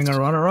member of the Ring of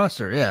Honor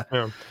roster. Yeah.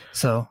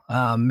 So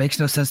makes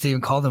no sense to even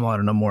call them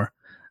Honor No More.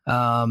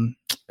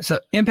 So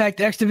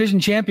Impact X Division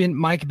champion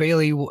Mike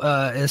Bailey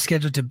is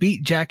scheduled to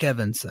beat Jack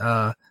Evans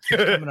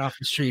coming off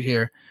the street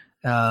here.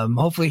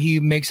 Hopefully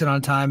he makes it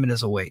on time and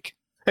is awake.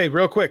 Hey,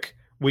 real quick,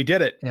 we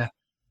did it. Yeah,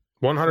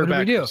 100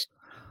 backers.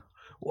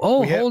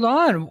 Oh, hold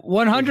on,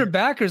 100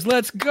 backers.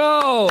 Let's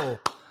go,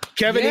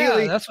 Kevin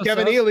Ely.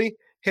 Kevin Ely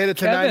hit it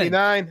to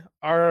 99.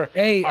 Our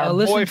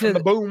boy from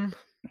the Boom.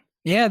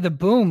 Yeah, the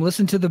Boom.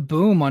 Listen to the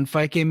Boom on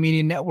Fight Game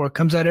Media Network.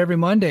 Comes out every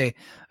Monday.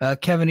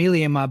 Kevin Ely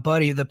and my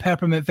buddy, the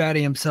Peppermint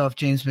Fatty himself,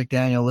 James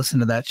McDaniel. Listen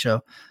to that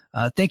show.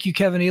 Thank you,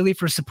 Kevin Ely,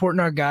 for supporting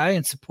our guy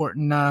and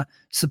supporting a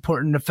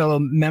fellow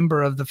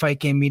member of the Fight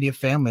Game Media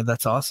family.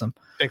 That's awesome.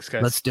 Thanks,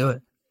 guys. Let's do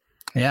it.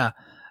 Yeah.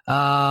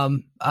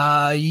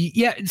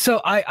 Yeah.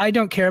 So I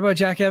don't care about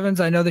Jack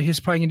Evans. I know that he's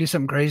probably gonna do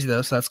something crazy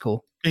though, so that's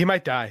cool. He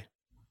might die.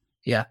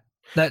 Yeah.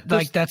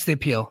 That's the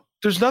appeal.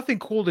 There's nothing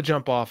cool to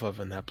jump off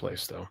of in that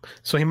place, though.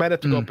 So he might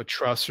have to go up a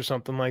truss or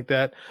something like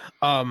that.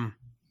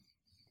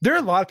 There are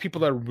a lot of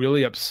people that are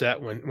really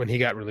upset when he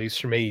got released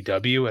from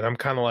AEW, and I'm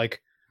kind of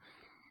like,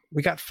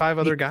 we got 5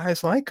 other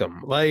guys like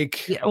him.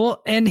 Like, yeah,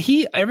 well, and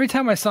every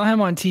time I saw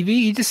him on TV,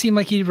 he just seemed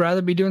like he'd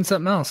rather be doing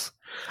something else.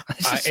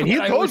 And he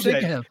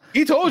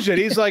told you,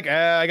 he's like,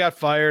 I got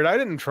fired. I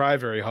didn't try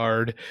very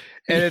hard.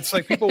 And it's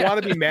like, people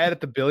want to be mad at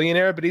the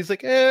billionaire, but he's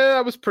like, I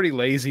was pretty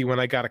lazy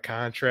when I got a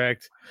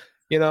contract,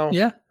 you know?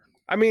 Yeah.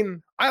 I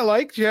mean, I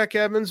like Jack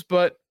Evans,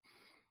 but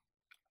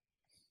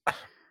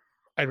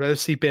I'd rather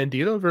see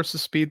Bandito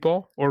versus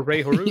Speedball or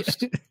Ray Horus.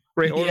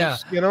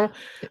 You know?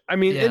 I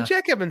mean, and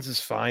Jack Evans is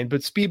fine, but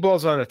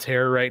Speedball's on a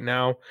tear right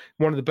now.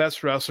 One of the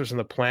best wrestlers on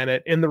the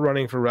planet, in the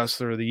running for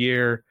Wrestler of the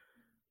Year.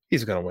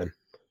 He's going to win.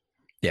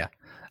 Yeah.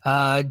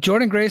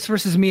 Jordan Grace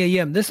versus Mia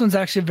Yim. This one's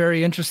actually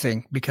very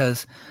interesting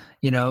because,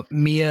 you know,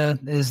 Mia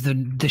is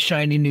the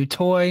shiny new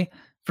toy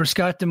for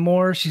Scott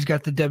D'Amore. She's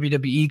got the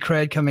WWE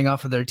cred coming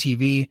off of their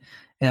TV.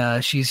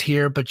 She's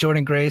here, but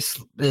Jordan Grace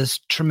is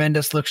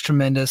tremendous, looks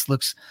tremendous,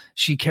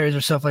 she carries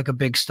herself like a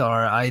big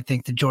star. I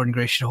think that Jordan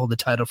Grace should hold the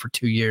title for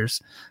 2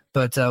 years.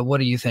 But what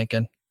are you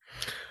thinking?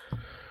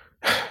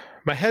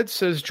 My head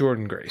says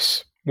Jordan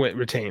Grace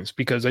retains,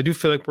 because I do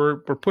feel like we're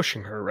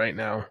pushing her right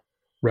now,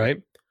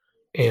 right?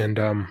 And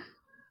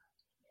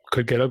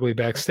could get ugly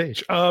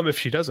backstage if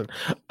she doesn't.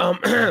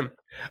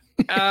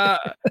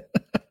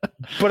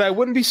 But I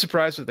wouldn't be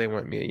surprised if they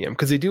went Mia Yim,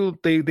 because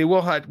they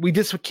will have. We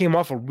just came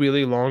off a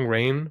really long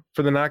reign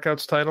for the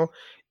Knockouts title.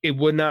 It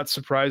would not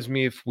surprise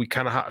me if we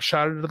kind of hot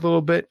shotted it a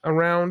little bit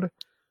around.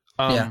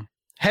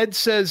 Head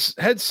says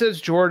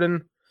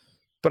Jordan,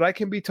 but I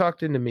can be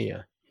talked into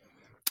Mia.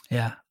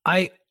 Yeah,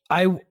 if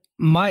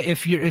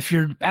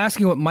you're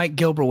asking what Mike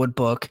Gilbert would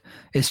book,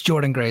 it's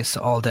Jordan Grace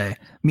all day.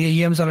 Mia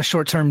Yim's on a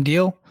short-term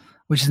deal,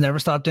 which has never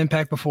stopped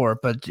Impact before,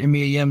 but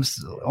Mia Yim's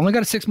only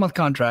got a 6-month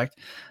contract.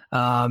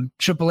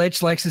 Triple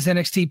H likes his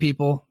NXT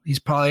people. He's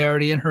probably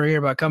already in her ear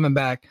about coming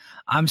back.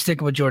 I'm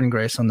sticking with Jordan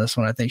Grace on this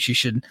one. I think she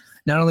should.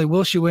 Not only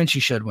will she win, she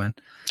should win.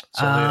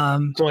 It's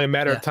only a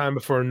matter of time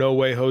before No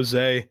Way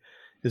Jose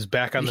is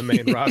back on the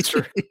main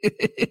roster.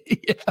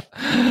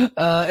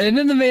 And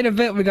in the main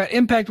event, we got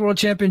Impact World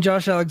Champion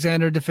Josh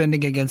Alexander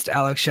defending against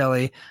Alex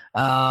Shelley.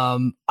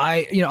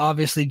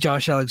 Obviously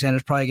Josh Alexander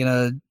is probably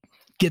going to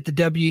get the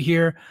W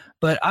here,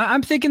 but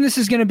I'm thinking this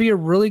is going to be a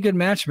really good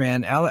match,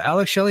 man.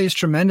 Alex Shelley is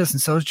tremendous, and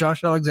so is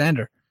Josh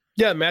Alexander.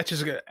 Yeah, the match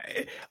is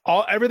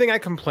everything I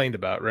complained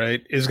about,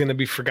 right, is going to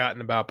be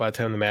forgotten about by the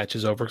time the match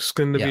is over. It's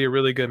going to be a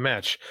really good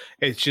match.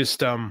 It's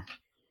just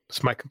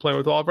it's my complaint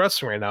with all of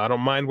wrestling right now. I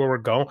don't mind where we're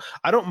going.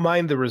 I don't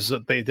mind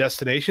the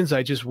destinations.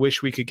 I just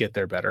wish we could get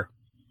there better.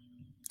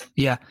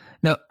 Yeah,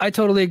 no, I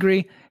totally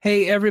agree.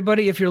 Hey,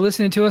 everybody, if you're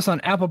listening to us on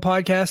Apple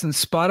Podcasts and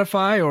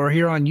Spotify or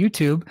here on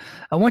YouTube,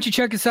 I want you to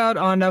check us out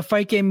on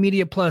Fight Game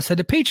Media Plus. Head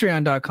to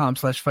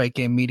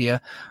patreon.com/fightgamemedia,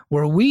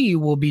 where we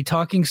will be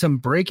talking some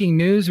breaking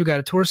news. We got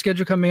a tour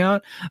schedule coming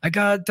out. I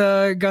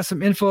got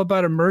some info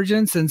about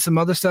Emergence and some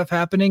other stuff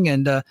happening,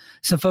 and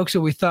some folks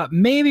that we thought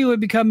maybe would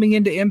be coming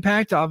into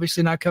Impact,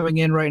 obviously not coming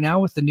in right now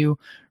with the new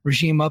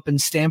regime up in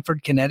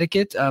Stamford,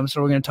 Connecticut. So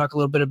we're going to talk a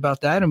little bit about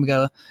that, and we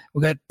got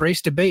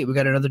Brace Debate. We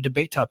got another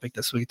debate topic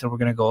this week that we're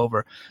going to go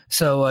over.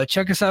 So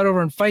check us out over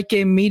on Fight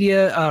Game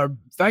Media,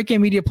 Fight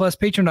Game Media Plus,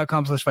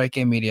 patreon.com/Fight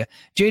Game Media.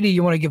 JD,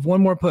 you want to give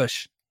one more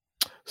push?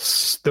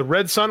 The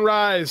Red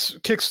Sunrise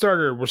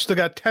Kickstarter. We're still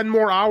got 10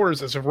 more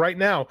hours as of right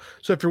now.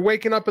 So if you're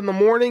waking up in the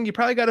morning, you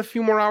probably got a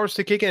few more hours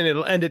to kick in.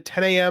 It'll end at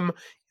 10 a.m.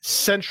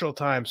 Central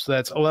Time. So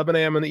that's 11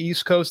 a.m. on the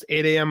East Coast,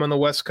 8 a.m. on the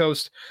West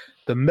Coast,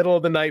 the middle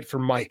of the night for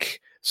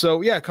Mike.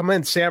 So yeah, come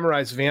in,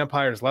 samurais,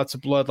 vampires, lots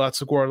of blood,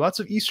 lots of gore, lots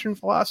of Eastern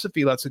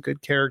philosophy, lots of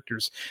good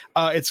characters.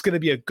 It's going to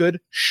be a good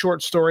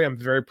short story. I'm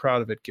very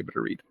proud of it. Give it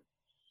a read.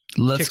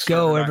 Let's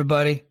go,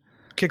 everybody.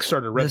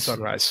 Kickstarter, Red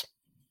Sunrise.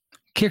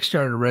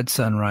 Kickstarter, Red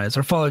Sunrise.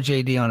 Or follow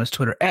JD on his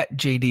Twitter at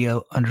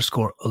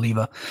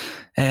JDO_Oliva.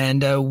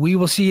 And we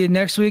will see you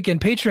next week.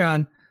 And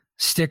Patreon,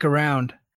 stick around.